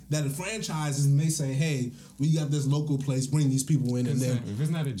corporation that franchises, and they say, "Hey, we got this local place. Bring these people in, and then if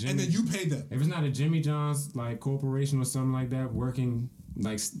it's not a Jimmy, and then you pay them. If it's not a Jimmy John's like corporation or something like that working."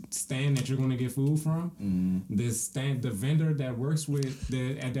 Like stand that you're going to get food from, the vendor that works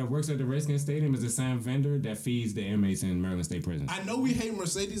that works at the Redskins Stadium is the same vendor that feeds the inmates in Maryland State Prison. I know we hate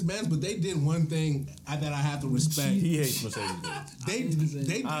Mercedes-Benz, but they did one thing that I have to respect. He hates Mercedes-Benz. They did the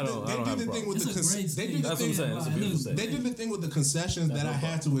thing with the thing with the concessions that I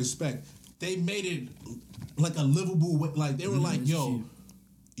had to respect. They made it like a livable way. Like they were like, "Yo,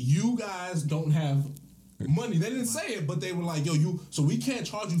 you guys don't have." Money. They didn't say it, but they were like, "Yo, so we can't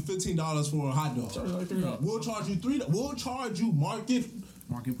charge you $15 for a hot dog. We'll charge you $3. We'll charge you market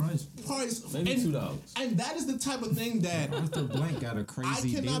price. Maybe $2. And that is the type of thing that Arthur Blank got a crazy.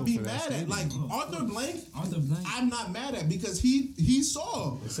 I cannot be mad at. Like Arthur Blank, I'm not mad at because he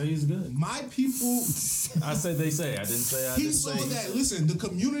saw. They say he's good. My people. I said they say. I didn't say. I didn't say. He saw that. Listen, the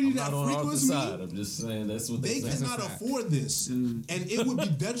community that frequents me. I'm just saying that's what they cannot afford this, and it would be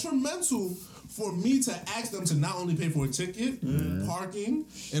detrimental for me to ask them to not only pay for a ticket, parking,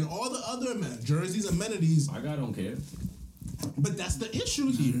 and all the other jerseys, amenities. I don't care. But that's the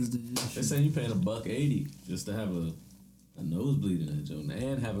issue here. They're saying you paying $180 just to have a nosebleed in that joint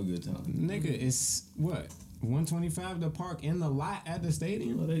and have a good time. Nigga, it's what? $125 to park in the lot at the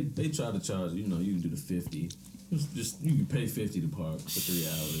stadium? Well, they try to charge, you can do the $50. Just you can pay $50 to park for 3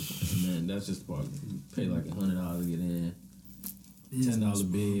 hours. And then that's just parking. You pay like $100 to get in. $10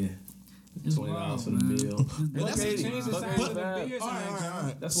 bid. It's $20 wild, for the man. meal. And that's Buck what 80. changed the Buck size 80 of the bad. beers. All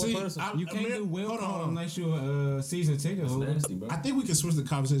right. That's See, one person. You can't do will hold call on. unless you're a season ticket That's holder. nasty, bro. I think we can switch the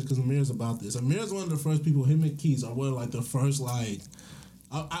conversation because Amir's about this. Amir's one of the first people. Him and Keys are one of like the first like.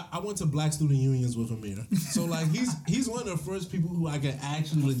 I went to black student unions with Amir, so like he's one of the first people who I can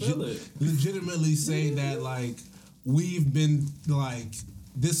actually legitimately say that like we've been like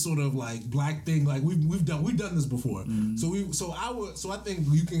this sort of like black thing, like we've done this before. So I think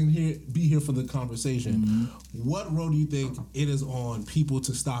you can be here for the conversation. What role do you think it is on people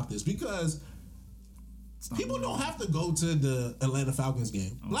to stop this? Because people don't have to go to the Atlanta Falcons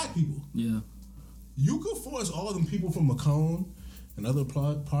game. Black people. Yeah. You could force all them people from Macomb and other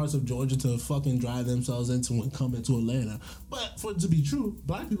parts of Georgia to fucking drive themselves into and come into Atlanta. But for it to be true,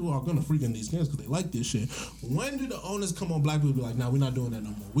 black people are gonna freak in these games because they like this shit. When do the owners come on black people and be like, nah, we're not doing that no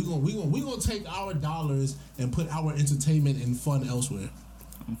more. We gonna take our dollars and put our entertainment and fun elsewhere.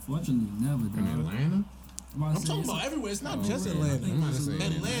 Unfortunately, never. In Dog. Atlanta? I'm talking about everywhere. It's not just Atlanta. I'm about to say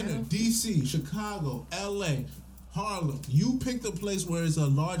Atlanta, DC, Chicago, LA, Harlem. You pick the place where it's a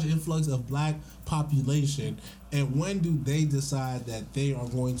large influx of black population, and when do they decide that they are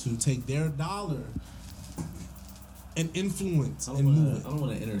going to take their dollar and influence I and move it? don't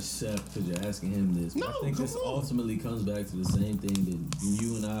want to intercept because you're asking him this. But No, I think come this on. ultimately comes back to the same thing that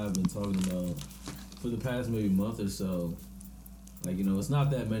you and I have been talking about for the past maybe month or so. Like, you know, it's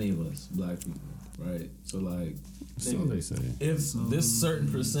not that many of us, black people, right? So, like, So they say. if this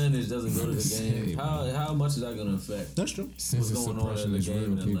certain percentage doesn't go to the game, how much is that going to affect That's true. Sense of what's going on in suppression the is game real,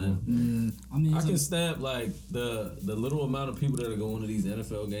 in people. Atlanta? Yeah. I mean, I it's can a- stamp like the little amount of people that are going to these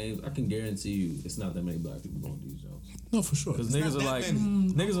NFL games. I can guarantee you, it's not that many black people going to these jobs. No, for sure. Because It's niggas not are that like,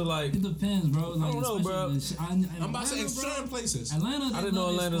 many. niggas are like, it depends, bro. Like, don't know, bro. especially I'm about to say in Atlanta, bro. certain places. Atlanta. I didn't know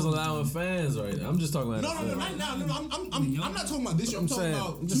Atlanta's supposed allowing to. fans right now. I'm just talking about No, NFL. right now. No, I'm not talking about this year. I'm talking saying-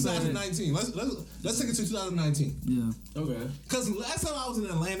 about I'm just saying. 2019. Let's take it to 2019. Yeah. Okay. Because last time I was in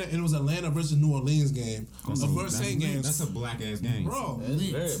Atlanta, and it was Atlanta versus New Orleans game. The first 10 games. That's a black ass game. Bro, That's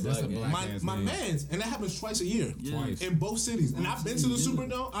very That's black. a game. black- my ass my game. man's, and that happens twice a year. Twice. In both cities. And I've been to the Yeah.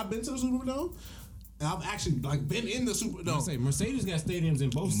 Superdome. And I've actually like been in the I Superdome. say Mercedes got stadiums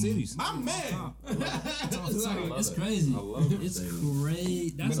in both cities. My man. It's crazy. I love It's Mercedes. crazy.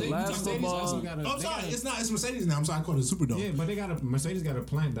 That's the it. last You talking football- about- also got a. I'm they sorry, got a- it's Mercedes now. I'm sorry, I call it Superdome. Yeah, but they got a Mercedes got a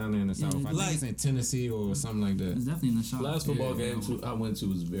plant down there in the south. I like- think it's in Tennessee or something like that. It's definitely in the shop. Last football Yeah. game I went to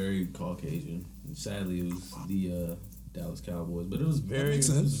was very Caucasian. Sadly, it was the Dallas Cowboys, but it was very makes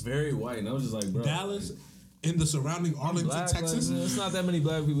it was sense. very white, and I was just like, bro, Dallas in the surrounding Arlington, black, Texas. like, it's not that many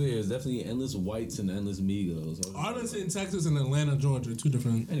black people here. It's definitely endless whites and endless Migos. I was just like, Arlington, Texas, and Atlanta, Georgia, two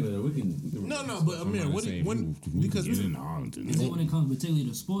different. Anyway, we can No, but Amir, what do you, because get in Arlington. Is it when it comes particularly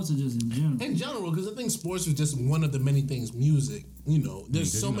to sports or just in general? in general, because I think sports is just one of the many things. Music, there's Yeah,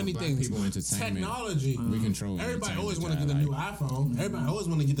 'cause, so you know, many black things. people entertainment. Technology. We control. Everybody always want entertainment, to get a new like, iPhone. Everybody always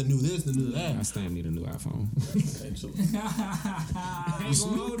want to get the new this, the new I that. still need a new iPhone. actually. I ain't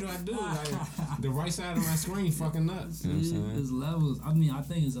gonna hold you, I do. Like, the right side of my screen fucking nuts. You know what I'm saying? There's levels. I mean, I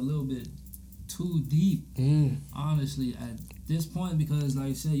think it's a little bit too deep, honestly, at this point, because, like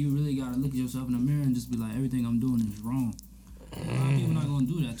I said, you really gotta look at yourself in the mirror and just be like, everything I'm doing is wrong. A lot of people not gonna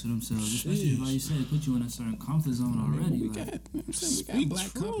do that to themselves, especially if, like you said, put you in a certain comfort zone already. We Like, got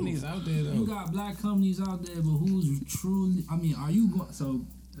black companies out there though. you got black companies out there, but who's truly? I mean, are you going? So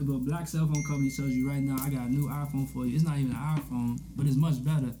if a black cell phone company tells you right now, I got a new iPhone for you. It's not even an iPhone, but it's much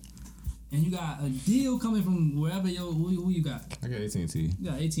better. And you got a deal coming from wherever who you got. I got AT&T. You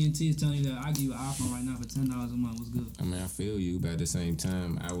got AT&T is telling you that I give you an iPhone right now for $10 a month. What's good? I mean, I feel you, but at the same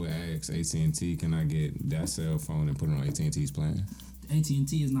time, I would ask AT&T, can I get that cell phone and put it on AT&T's plan?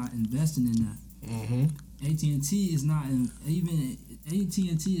 AT&T is not investing in that. AT&T is not even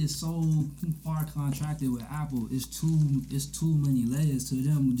AT&T is so far contracted with Apple. It's too many layers to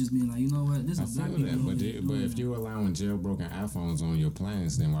them just being like, you know what, this I is black feel people. that, over but, here but doing if that. you're allowing jailbroken iPhones on your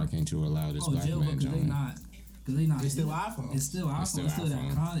plans, then why can't you allow this black jailbroken, man because joining? they not. It's still iPhone. It's still iPhone. still It's still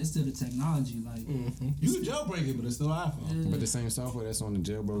iPhone. that. It's still the technology. Like You can jailbreak it, but it's still iPhone. But the same software that's on the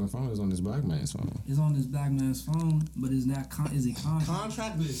jailbroken phone is on this black man's phone. it's on this black man's phone, but is that is it contract?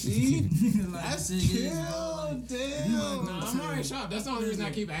 Contracted. See, Like, that's shit is, kill. bro, like, Damn. I'm already shocked. That's the only reason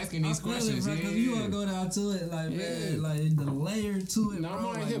I keep asking these I feel it, questions. bro, 'cause you wanna go down to it, like man, like the layer to it. No, I'm bro,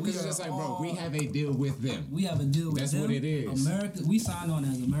 already like, here we because it's are just like, bro, all- we have a deal with them. We have a deal with That's them. what it is. America, we signed on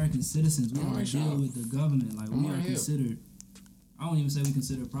as American citizens. We have a Alright, deal sure. with the government. Like I'm we are alright here. considered. I don't even say we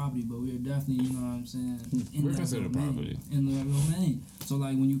consider property, but we are definitely, you know what I'm saying. In We're that considered domain, property. in the domain. So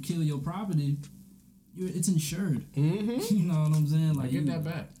like when you kill your property, it's insured. You know what I'm saying? Like get you that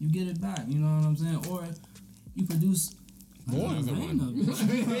back. You get it back. You know what I'm saying? Or you produce More Like, Another vain one. of it. You know what I'm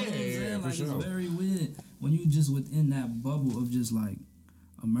Yeah, saying? yeah, for Like, sure. it's very weird when you just within that bubble of just like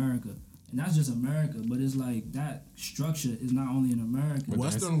America. And that's just America, but it's like that structure is not only in America. But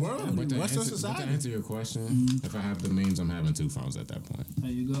Western world, but to Western answer, society. But to answer your question, Mm-hmm. if I have the means, I'm having 2 phones at that point. There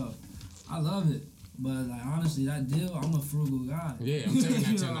you go. I love it. But like honestly, that deal, I'm a frugal guy. Yeah, I'm taking that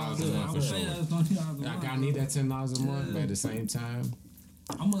You $10 know what I'm a saying? month I'm for saying sure. that's $20 a month, I need bro. that $10 a month, Yeah. but at the same time,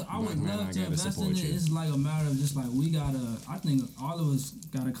 I Black would man, love I to gotta invest in support it. you. It's like a matter of just like I think all of us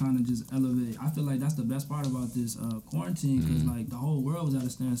gotta kind of just elevate. I feel like that's the best part about this quarantine because like the whole world was at a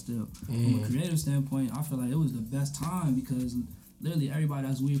standstill. From a creative standpoint, I feel like it was the best time because literally everybody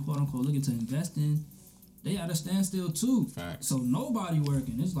that's weird, quote unquote, looking to invest in, they at a standstill too. Facts. So nobody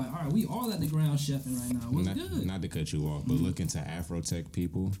working. It's like, all right, we all at the ground chefing right now. What's good? not to cut you off, but look into Afrotech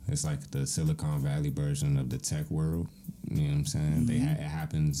people. It's like the Silicon Valley version of the tech world. You know what I'm saying? It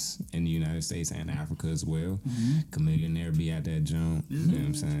happens in the United States and Africa as well. Chameleonaire be at that jump. You know what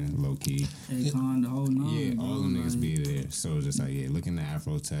I'm saying? Low key. Akon, the whole nine. Yeah, bro, all them niggas like- be there. So it's just like, yeah, look into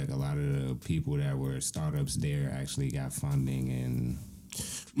Afrotech. A lot of the people that were startups there actually got funding and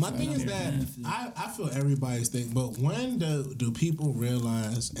My thing is that I feel everybody's thing, but when do people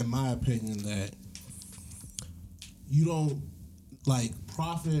realize, in my opinion, that you don't like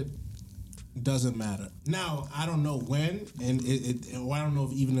profit doesn't matter. Now I don't know when, and or I don't know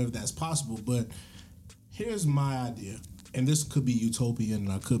if that's possible, but here's my idea, and this could be utopian,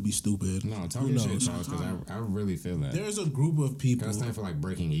 and I could be stupid. no, talk Who your shit, knows? Charles, because I really feel that. There's a group of people. I stand for like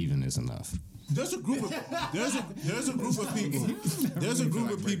breaking even is enough. There's a group of there's a group of people. There's a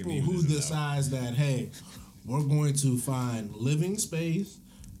group of people who decides that, hey, we're going to find living space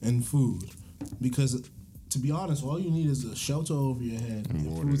and food, because to be honest, all you need is a shelter over your head And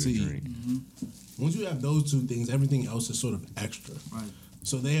and water food to to eat. drink. Once you have those 2 things, everything else is sort of extra. Right.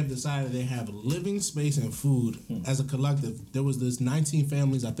 So they have decided they have living space and food as a collective. There was this 19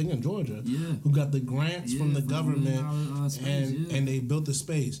 families, I think in Georgia, Yeah. who got the grants from the from government, space, and they built the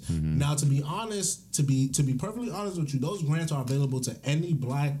space. Now, to be honest, to be perfectly honest with you, those grants are available to any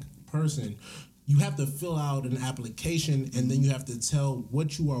black person. You have to fill out an application, and then you have to tell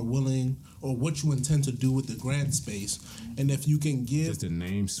what you are willing or what you intend to do with the grant space. And if you can give, Just the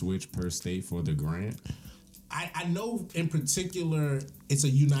name switch per state for the grant. I know in particular it's a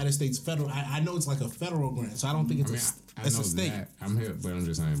United States federal. I know it's like a federal grant, so I don't think it's I it's know a state. that. I'm here, but I'm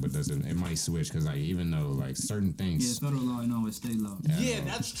just saying, but it might switch because like even though like certain Yeah, things. federal law, it's state law. Yeah,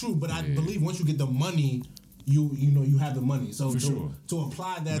 that's true. But I believe once you get the money, you have the money. So For sure. to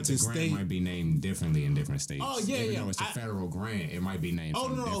apply that But to the grant state. might be named differently in different states. Oh, yeah, Even yeah. though it's a federal grant, it might be named. Oh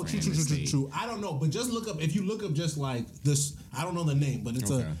something no, different in the state. true. I don't know, but just look up. If you look up just like this, I don't know the name, but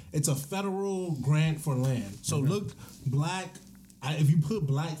Okay. it's a federal grant for land. So look, if you put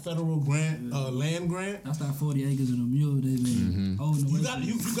black federal grant land grant, That's that 40 acres and a mule they've been holding away.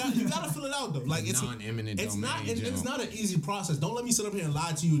 you gotta fill it out though. Like it's Non-eminent it's domain not it's jump. not an easy process. Don't let me sit up here and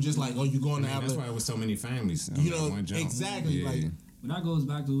lie to you. Just like you going to have That's why it was so many families. on you that know one jump. exactly Yeah. like. But that goes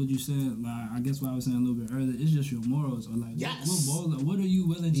back to what you said. Like I guess what I was saying a little bit earlier. It's just your morals, or like Yes. what are you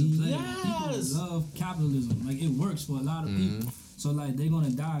willing to play? Yes. People love capitalism. Like it works for a lot of people. So like they're gonna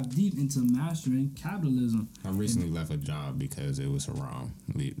dive deep into mastering capitalism. I recently left a job because it was haram,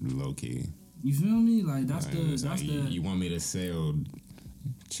 low key. You feel me? Like that's Like, the it's that's like, the you want me to sell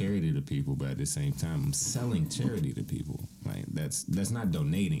charity to people, but at the same time, I'm selling charity to people. Like that's not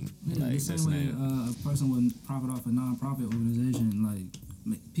donating. yeah, Like the same that's way not. a person would profit off a non-profit organization.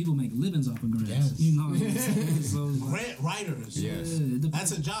 Like people make livings off of grants. Yes. You know what I'm saying? So like, Grant writers. Yes. yeah, it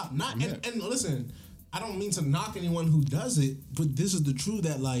That's a job. Not Yeah. and listen, I don't mean to knock anyone who does it, but this is the truth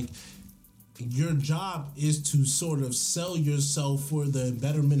that like your job is to sort of sell yourself for the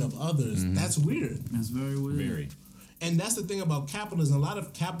betterment of others. That's weird. That's very weird. Very. And that's the thing about capitalism. A lot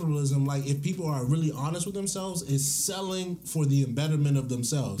of capitalism, like if people are really honest with themselves, is selling for the betterment of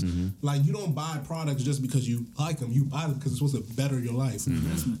themselves. Like you don't buy products just because you like them. You buy them because it's supposed to better your life.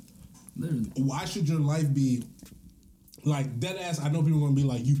 Investment. Literally. Why should your life be like dead ass? I know people are gonna be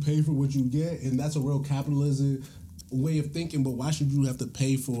like, you pay for what you get, and that's a real capitalism way of thinking. But why should you have to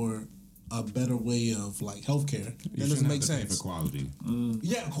pay for a better way of like healthcare? That You doesn't shouldn't make have to pay sense. for quality.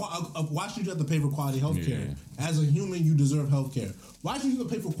 Yeah, why should you have to pay for quality healthcare? Yeah. As a human, you deserve healthcare. Why should you have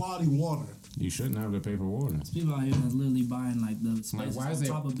to pay for quality water? You shouldn't have to pay for water. There's people out here that's literally buying like the spaces why is on it-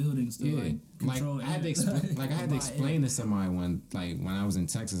 top of buildings to like control I had to air. explain, like I had to Buy explain air. to somebody when I was in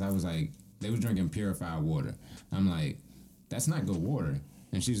Texas, I was like, they was drinking purified water. I'm like, that's not good water.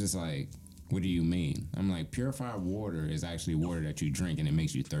 And she's just like, what do you mean? I'm like, purified water is actually water that you drink and it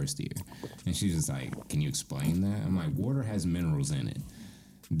makes you thirstier. And she's just like, can you explain that? I'm like, water has minerals in it.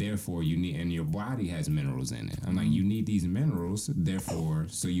 Therefore, you need, and your body has minerals in it. I'm like, you need these minerals, therefore,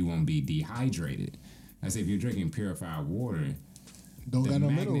 so you won't be dehydrated. I say, if you're drinking purified water, Don't the got no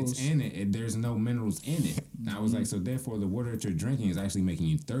magnets minerals. in it, there's no minerals in it. And I was like, so therefore, the water that you're drinking is actually making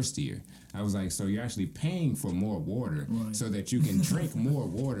you thirstier. I was like, so you're actually paying for more water so that you can drink more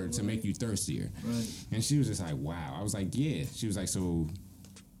water to make you thirstier. Right. And she was just like, wow. I was like, yeah. She was like, so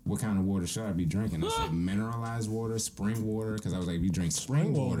what kind of water should I be drinking? I said, mineralized water, spring water, because I was like, if you drink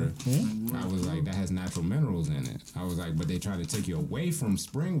spring water, I was like, that has natural minerals in it. I was like, but they try to take you away from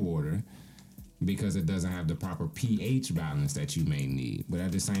spring water because it doesn't have the proper pH balance that you may need. But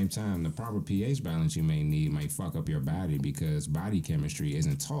at the same time, the proper pH balance you may need might fuck up your body because body chemistry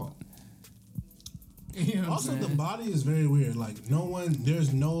isn't taught. You know what Also, I'm the saying? body is very weird. Like, there are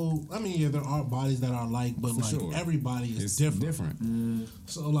bodies that are like, but For like sure. everybody is It's different.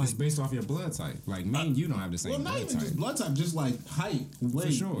 So like, It's based off your blood type. Like me and you don't have the same well, not blood even type. just blood type, just like height, weight,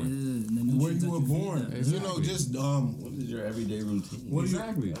 For sure. Yeah, and the where nutrients you that were feed born. them. You know, Exactly. just What is your everyday routine? what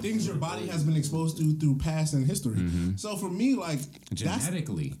Exactly. things your body has been exposed to through past and history. So for me, like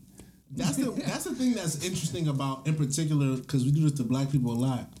Genetically. that's the thing that's interesting about, in particular, because we do this to black people a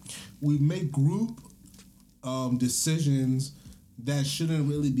lot. We make group decisions that shouldn't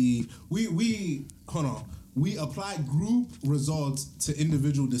really be. We apply group results to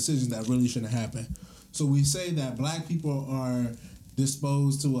individual decisions that really shouldn't happen. So we say that black people are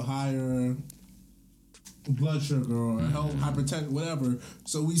disposed to a higher blood sugar or health, hypertension, whatever.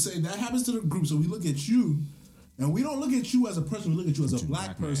 So we say that happens to the group. So we look at you, and we don't look at you as a person. We look at you as a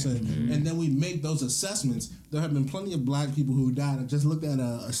black person, and then we make those assessments. There have been plenty of black people who died. I just looked at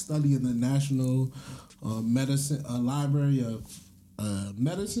a study in the National Medicine Library of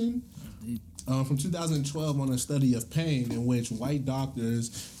Medicine from 2012 on a study of pain, in which white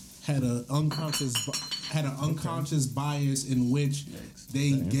doctors had an unconscious bias in which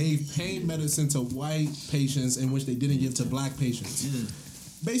they gave pain medicine to white patients in which they didn't give to black patients.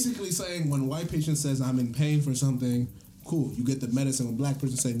 Basically saying, when white patient says I'm in pain for something, cool, you get the medicine. When black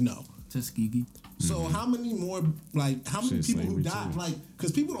person say no. Tuskegee. So how many more, like, how many Shit, people who slavery die, too. like,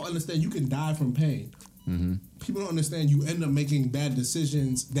 because people don't understand you can die from pain. People don't understand you end up making bad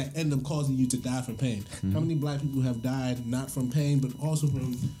decisions that end up causing you to die from pain. How many black people have died not from pain, but also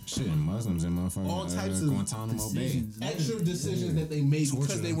from Shit, Muslims and motherfucking all types of Guantanamo Bay. decisions. extra decisions that they made Torture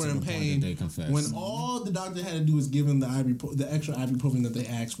because they them were to in the point pain, that they confess. when all the doctor had to do was give them the extra ibuprofen that they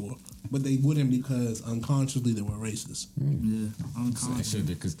asked for, but they wouldn't because unconsciously they were racist. Yeah, That unconscious. shit,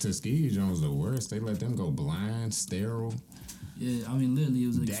 because Tuskegee Jones was the worst. They let them go blind, sterile. Yeah, I mean, literally, it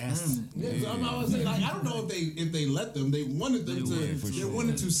was an Death. experiment. Yeah, so I was saying, like, I don't know if they let them. They wanted them they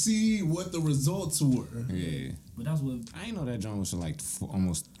wanted to see what the results were. Yeah. But that's what. I ain't know that John was for like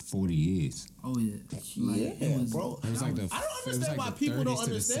almost 40 years. Oh yeah, like it was, bro. It was like the, I don't it was understand like why the people don't 30s to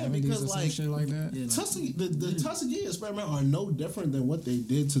the understand 70s because, or some like, shit like that. Yeah, like, Tuskegee, the Tuskegee experiment are no different than what they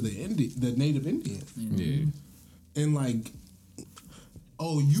did to the Native Indian. Yeah. And like,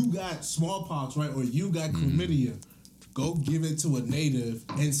 oh, you got smallpox, right? Or you got chlamydia. Go give it to a native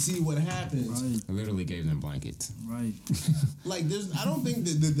and see what happens. right, I literally gave them blankets. right. Like, I don't think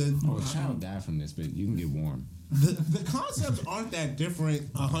that Oh, a child died from this, but you can get warm. the concepts aren't that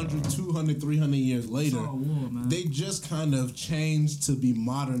different 100, 200, 300 years later. It's all war, man. They just kind of changed to be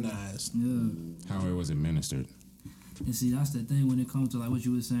modernized. Yeah. How it was administered. And see, that's the thing when it comes to like what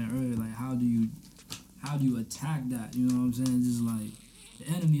you were saying earlier. Like, how do you attack that? You know what I'm saying? Just like the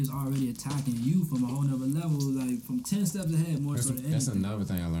enemy is already attacking you from a whole nother level, like from 10 steps ahead, more so than That's anything. another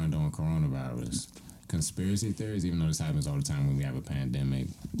thing I learned during coronavirus. Conspiracy theories, even though this happens all the time when we have a pandemic,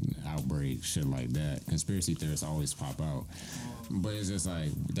 outbreak, shit like that, conspiracy theories always pop out. But it's just like,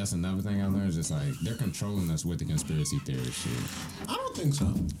 that's another thing I learned. It's just like, they're controlling us with the conspiracy theory shit. I don't think so.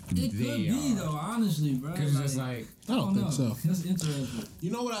 It could They be are. though, honestly, bro. Because it's just like, I don't think so. That's interesting.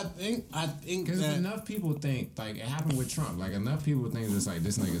 You know what I think? I think because that enough people think, like, it happened with Trump. Like, enough people think it's like,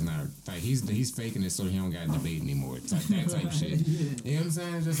 this nigga's not, like, he's faking it so he don't got to debate anymore. Type, that type shit. You know what I'm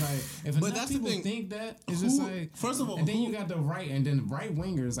saying? It's just like, if But enough that's the people thing. think that, it's just Who- like, first of all, and then who- you got the right, and then right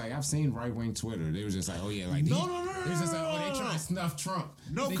wingers, like, I've seen right wing Twitter. They was just like, oh yeah, like, No, these- no, no, It was just like, no, oh, no, they no. trying to snuff Trump.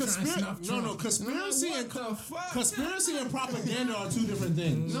 No, They trying to snuff Trump. conspiracy What and the fuck? conspiracy and propaganda are two different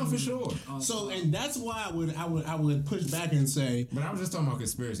things. No, for sure. So, and that's why I would push back and say, But I was just talking about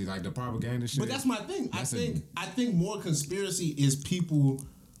conspiracy, like the propaganda shit. but that's my thing. That's I think more conspiracy is people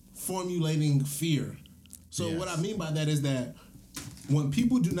formulating fear. So Yes. what I mean by that is that when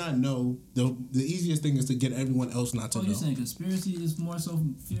people do not know, the easiest thing is to get everyone else not to Oh, know. you're saying conspiracy is more so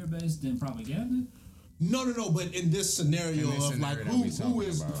fear based than propaganda? No. But in this scenario of like who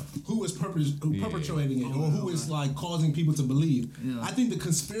is perpetrating it, or who is like causing people to believe. Yeah. I think the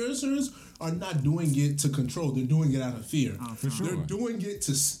conspirators are not doing it to control; they're doing it out of fear. For sure, they're doing it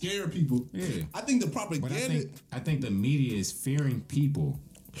to scare people. Yeah, I think the propaganda. I think the media is fearing people.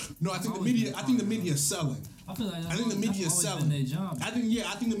 No, I think the media. I think the media is selling. I feel like the media is selling. Their job. I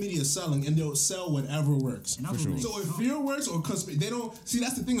think the media is selling, and they'll sell whatever works. For sure. So if fear works or they don't see.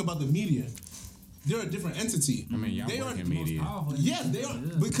 That's the thing about the media. They're a different entity. I mean, y'all work in media. Yeah, they are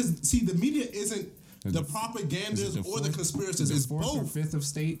because see, the media isn't the propagandas or the conspiracies. It's both. Fourth or fifth of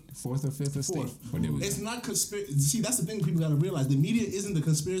state. It's not conspiracy. See, that's the thing people got to realize. The media isn't the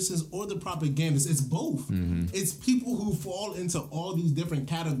conspiracies or the propagandists. It's both. Mm-hmm. It's people who fall into all these different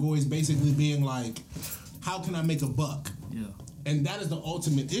categories, basically being like, how can I make a buck? Yeah. And that is the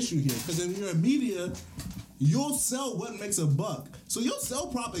ultimate issue here. Because in your media, you'll sell what makes a buck. So you'll sell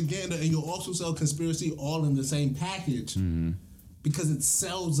propaganda and you'll also sell conspiracy all in the same package because it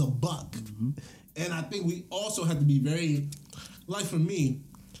sells a buck. Mm-hmm. And I think we also have to be very, like for me,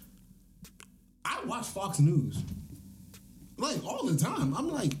 I watch Fox News. Like all the time.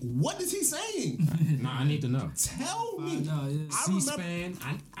 I'm like, what is he saying? I need to know. Tell me. C-SPAN.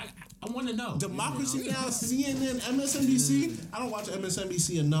 I want to know. Democracy Now, CNN, MSNBC. I don't watch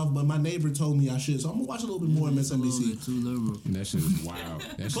MSNBC enough, but my neighbor told me I should, so I'm gonna watch a little bit more MSNBC. Too liberal. That shit is wild.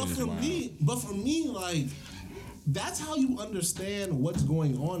 But for me, like, that's how you understand what's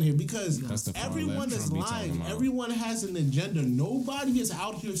going on here, because everyone is lying. Everyone has an agenda. Nobody is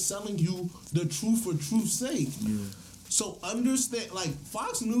out here selling you the truth for truth's sake. Yeah. So understand, like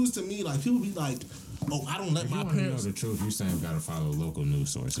Fox News to me, like people be like, "Oh, I don't let my parents know the truth." You saying gotta follow local news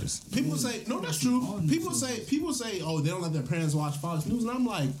sources. People say, "No, that's true." People say, "Oh, they don't let their parents watch Fox News," and I'm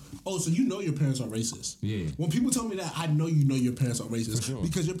like, "Oh, so you know your parents are racist?" Yeah. When people tell me that, I know you know your parents are racist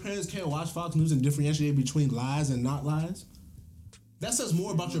because your parents can't watch Fox News and differentiate between lies and not lies. That says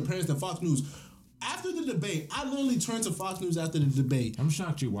more about your parents than Fox News. After the debate, I literally turned to Fox News after the debate. I'm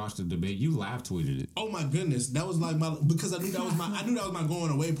shocked you watched the debate. You live tweeted it. Oh my goodness, that was like because I knew that was my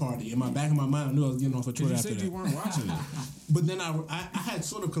going away party. In my back of my mind, I knew I was getting off of Twitter. You said you weren't watching it, but then I had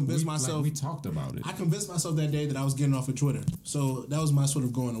sort of convinced myself. We talked about it. I convinced myself that day that I was getting off of Twitter, so that was my sort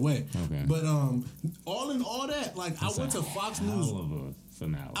of going away. Okay. But all in all that, like I went to Fox News. Hell of a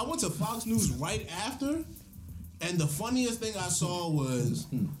finale. I went to Fox News right after, and the funniest thing I saw was.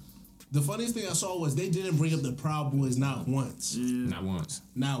 They didn't bring up the Proud Boys not once. Yeah. Not once.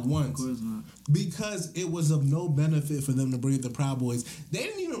 Not once. Of course not. Because it was of no benefit for them to bring up the Proud Boys. They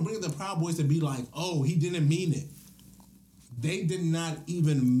didn't even bring up the Proud Boys to be like, oh, he didn't mean it. They did not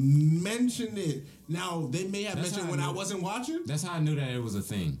even mention it. Now, they may have mentioned when I wasn't watching. That's how I knew that it was a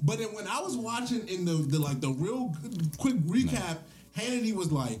thing. But then when I was watching in the real quick recap, Hannity was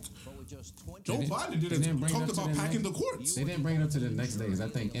like, Joe Biden didn't talk about packing the courts. They didn't bring it up to the next day because I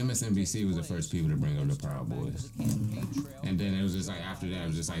think MSNBC was the first people to bring up the Proud Boys. And then it was just like, after that, it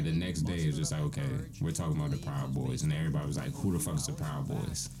was just like the next day, it was just like, okay, we're talking about the Proud Boys. And everybody was like, who the fuck is the Proud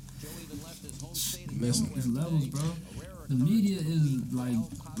Boys? Listen, it's levels, bro. The media is like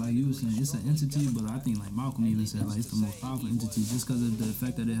you were saying, it's an entity, but I think like Malcolm even said, like it's the most powerful entity just because of the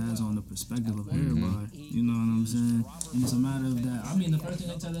effect that it has on the perspective of everybody. You know what I'm saying? And it's a matter of that. I mean, the first thing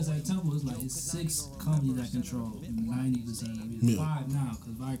they tell us at Temple is like it's 6 companies that control 90% of it. 5 now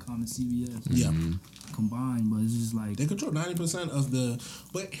because Viacom and CBS combined, but it's just like they control 90% of the.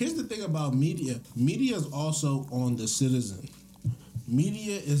 But here's the thing about media. Media is also on the citizen.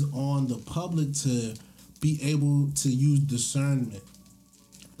 Media is on the public to be able to use discernment.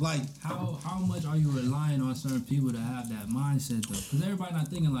 Like how much are you relying on certain people to have that mindset though? Because everybody not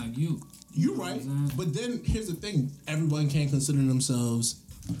thinking like you. You're right, but then here's the thing: everyone can't consider themselves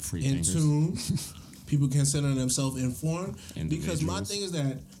in tune. People consider themselves informed because my thing is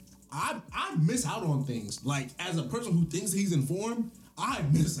that I miss out on things. Like as a person who thinks he's informed, I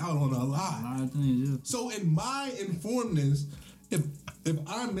miss out on a lot. A lot of things, yeah. So in my informedness, if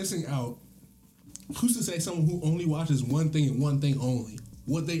I'm missing out. Who's to say someone who only watches one thing and one thing only,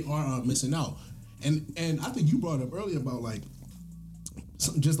 what they are missing out? And I think you brought up earlier about like,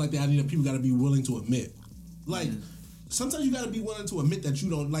 just like the idea that people got to be willing to admit. Like, sometimes you got to be willing to admit that you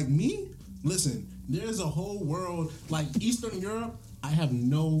don't, like me, listen, there's a whole world, like Eastern Europe, I have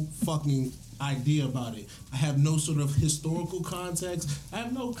no fucking idea about it. I have no sort of historical context. I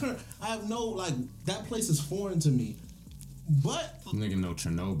have no, like, that place is foreign to me. But nigga know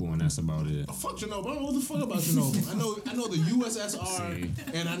Chernobyl and that's about it. Fuck Chernobyl. I don't know what the fuck about Chernobyl. I know the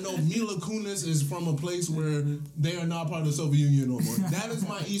USSR and I know Mila Kunis is from a place where they are not part of the Soviet Union no more. That is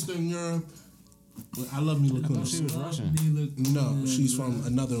my Eastern Europe. I love Mila thought she Kunis. was Russian. No, she's from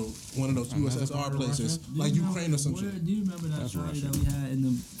another one of those USSR places, like Ukraine or some shit. Do you remember that That's story Russian. that we had in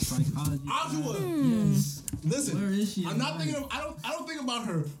the psychology? Ajua. Yes. Listen, Where is she? I'm not thinking of. I don't think about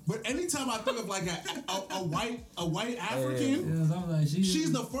her. But anytime I think of like a white African, Yes, I'm like,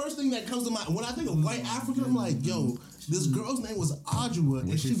 she's the first thing that comes to mind. When I think of white African, I'm like, yo, this girl's name was Ajua,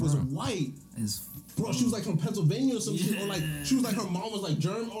 and she was white. It's Bro, she was like from Pennsylvania or some shit, or like she was like her mom was like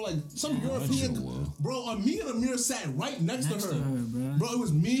German or like some European. Bro, me and Amir sat right next to her. Bro, it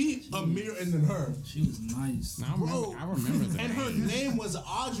was me, Amir, and then her. She was nice. I remember that. And her name was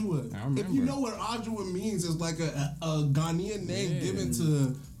Ajua. I remember. If you know what Ajua means, it's like a Ghanaian name given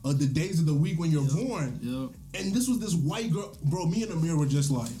to the days of the week when you're born. Yep. And this was this white girl, bro. Me and Amir were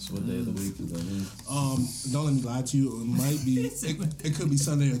just like, So what day of the week is that mean? don't let me lie to you. It might be, it could be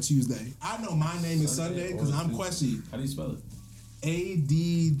Sunday or Tuesday. I know my name is Sunday because I'm Kwesi. How do you spell it?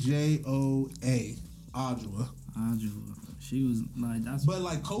 Adjoa. Ajua. She was like, that's. But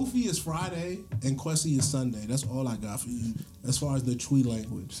like Kofi is Friday and Kwesi is Sunday. That's all I got for you as far as the Twi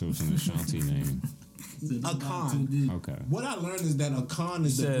language. So it's an Ashanti name. Akan. Okay. What I learned is that Akan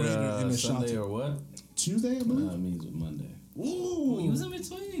is the greater in the Sunday Ashanti. or what? Tuesday, I believe. It means Monday. Ooh, He was in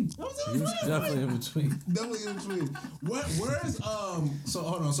between. I was in between. Definitely in between. Definitely in between. Where's So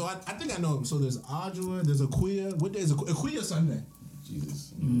hold on. So I think I know him. So there's Ajua. There's Aquia. What day is Aquia Sunday?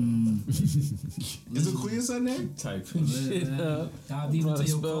 Jesus. Is Aquia Sunday? Typing shit up. Dive deep into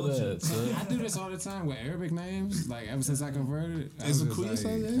your spell culture. that, son. I do this all the time with Arabic names. Like ever since I converted, I Is was Aquia just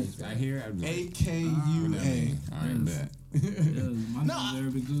like, Sunday? I hear it. AKUA. All right, bet. Yeah, my No, name is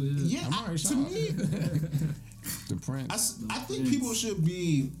Arabic too. Yeah. Yeah, I'm already to shocked. me, The Prince. I think people should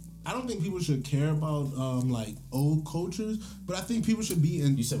be. I don't think people should care about like old cultures, but I think people should be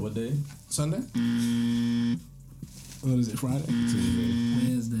in You said what day? Sunday. What is it? Friday.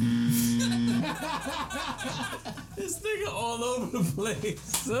 Wednesday. This nigga all over the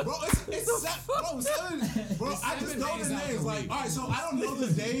place. Bro, bro, I just know the names. Like, all right, so I don't know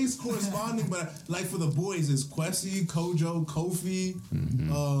the days corresponding, but like for the boys, it's Kwesi, Kojo, Kofi,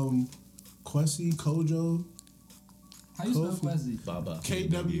 Kwesi, Kojo, How you spell Kofi. Kwesi? Baba.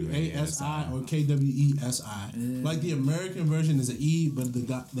 KWASI or KWESI. Like the American version is an E, but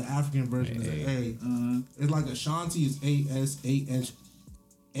the African version is an A. It's like Ashanti is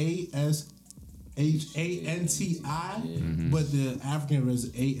ASHANTI, but the African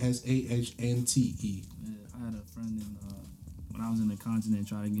version is ASAHNTE. Yeah, I had a friend when I was in the continent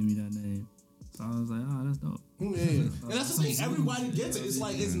try to give me that name. So I was like, oh, that's dope. Yeah, and that's the thing. Everybody gets it. It's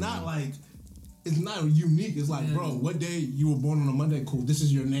like it's not unique. It's like, bro, what day you were born on a Monday? Cool. This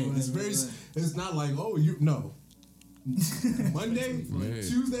is your name. It's very. It's not like no. Monday,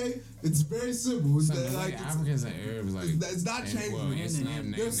 Tuesday. It's very simple. It's Like Africans and Arabs, like it's not changing. Well, it's not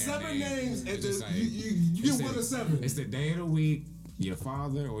There's 7 names, and It's just like, you get one of 7. It's the day of the week, your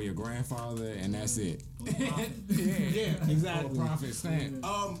father or your grandfather, and that's it. Yeah, exactly. Or prophet stamp.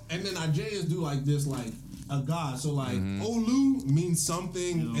 And then Nigerians do like this, like a god. So like Olu means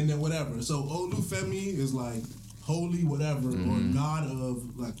something, and then whatever. So Olufemi is like holy whatever or god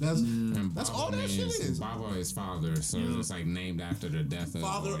of like that's all that shit is. Baba is father, so it's like named after the death of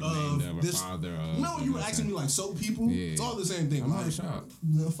Father or of named of a this. father of. Remember you were asking me like soap people? Yeah. It's all the same thing. I'm like, already shocked.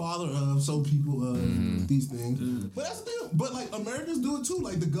 the father of soap people of these things. But that's the thing. But like Americans do it too.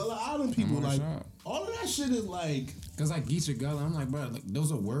 Like the Gullah Island people. I'm Like shocked. all of that shit is like. Cause like Geisha Gullah, I'm like, bro, like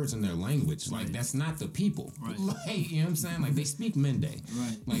those are words in their language. Like that's not the people. Right. Hey, you know what I'm saying? Like they speak Mende.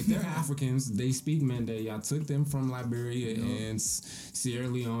 Right. Like they're Africans. They speak Mende. Y'all took them from Liberia and Sierra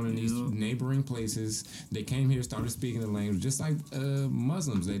Leone and these neighboring places. They came here, started speaking the language, just like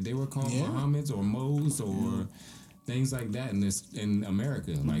Muslims. They were called Mohammeds or Mo's or things like that in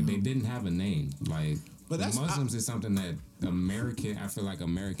America. Like they didn't have a name. Like. But Muslims is something that I feel like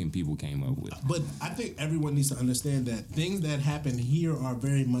American people came up with. But I think everyone needs to understand that things that happen here are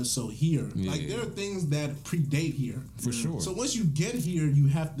very much so here. Yeah. Like there are things that predate here. For sure. So once you get here, you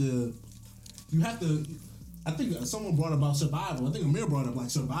have to. I think someone brought about survival. I think Amir brought up like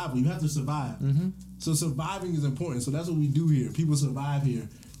survival. You have to survive. So surviving is important. So that's what we do here. People survive here.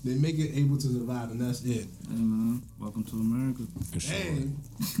 They make it able to survive, and that's it. Hey man, welcome to America. For sure. Hey,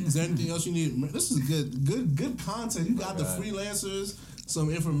 is there anything else you need? This is good content. You got the freelancers, some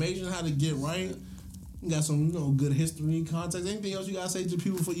information how to get right. You got some good history context. Anything else you gotta say to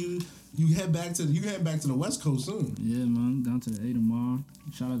people before you head back to the West Coast soon? Yeah, man, down to the A tomorrow.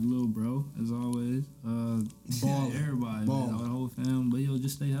 Shout out to little bro as always. Everybody, man, the whole fam. But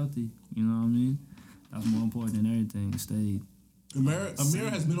just stay healthy. You know what I mean? That's more important than everything. Stay Amir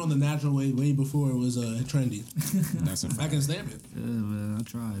has been on the natural way before it was trendy. That's a fact. I can stamp it. Yeah, man, I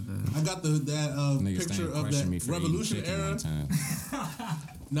tried, man. I got that picture of that Revolution era.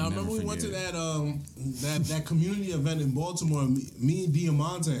 Now remember we went to that community event in Baltimore, me and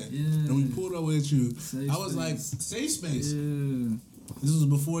Diamante, and we pulled up with you. I was like, safe space. Yeah. This was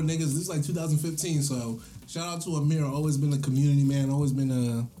before niggas. This was like 2015. So shout out to Amir. Always been a community man. Always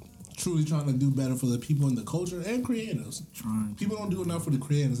been truly trying to do better for the people in the culture and creators. Trying. People don't do enough for the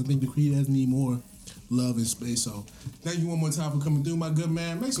creators. I think the creators need more love and space. So thank you one more time for coming through, my good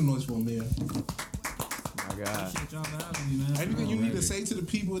man. Make some noise for Amir. My God. Appreciate y'all for having me, man. Anything you need to say to the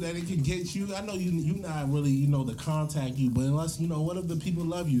people that it can get you? I know you not really to contact you, but unless what if the people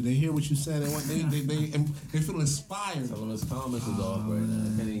love you? They hear what you said and they feel inspired. Tell him his comments is off right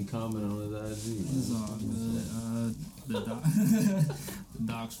now. I can't even comment on his IG. It's all good. The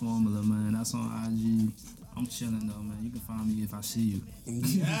Docs Formula, man. That's on IG. I'm chilling though, man. You can find me if I see you.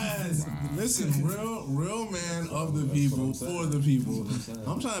 Yes. Wow. Listen, real man of the people, for the people.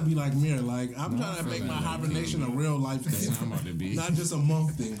 I'm trying to be like Mir. Like I'm trying to make my hibernation a real life thing. That's how I'm about to be. Not just a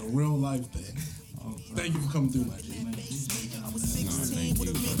month thing, a real life thing. Thank you for coming through, my G. I was 16 with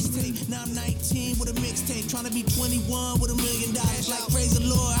a mixtape, now I'm 19 with a mixtape, trying to be 21 with $1 million like Razor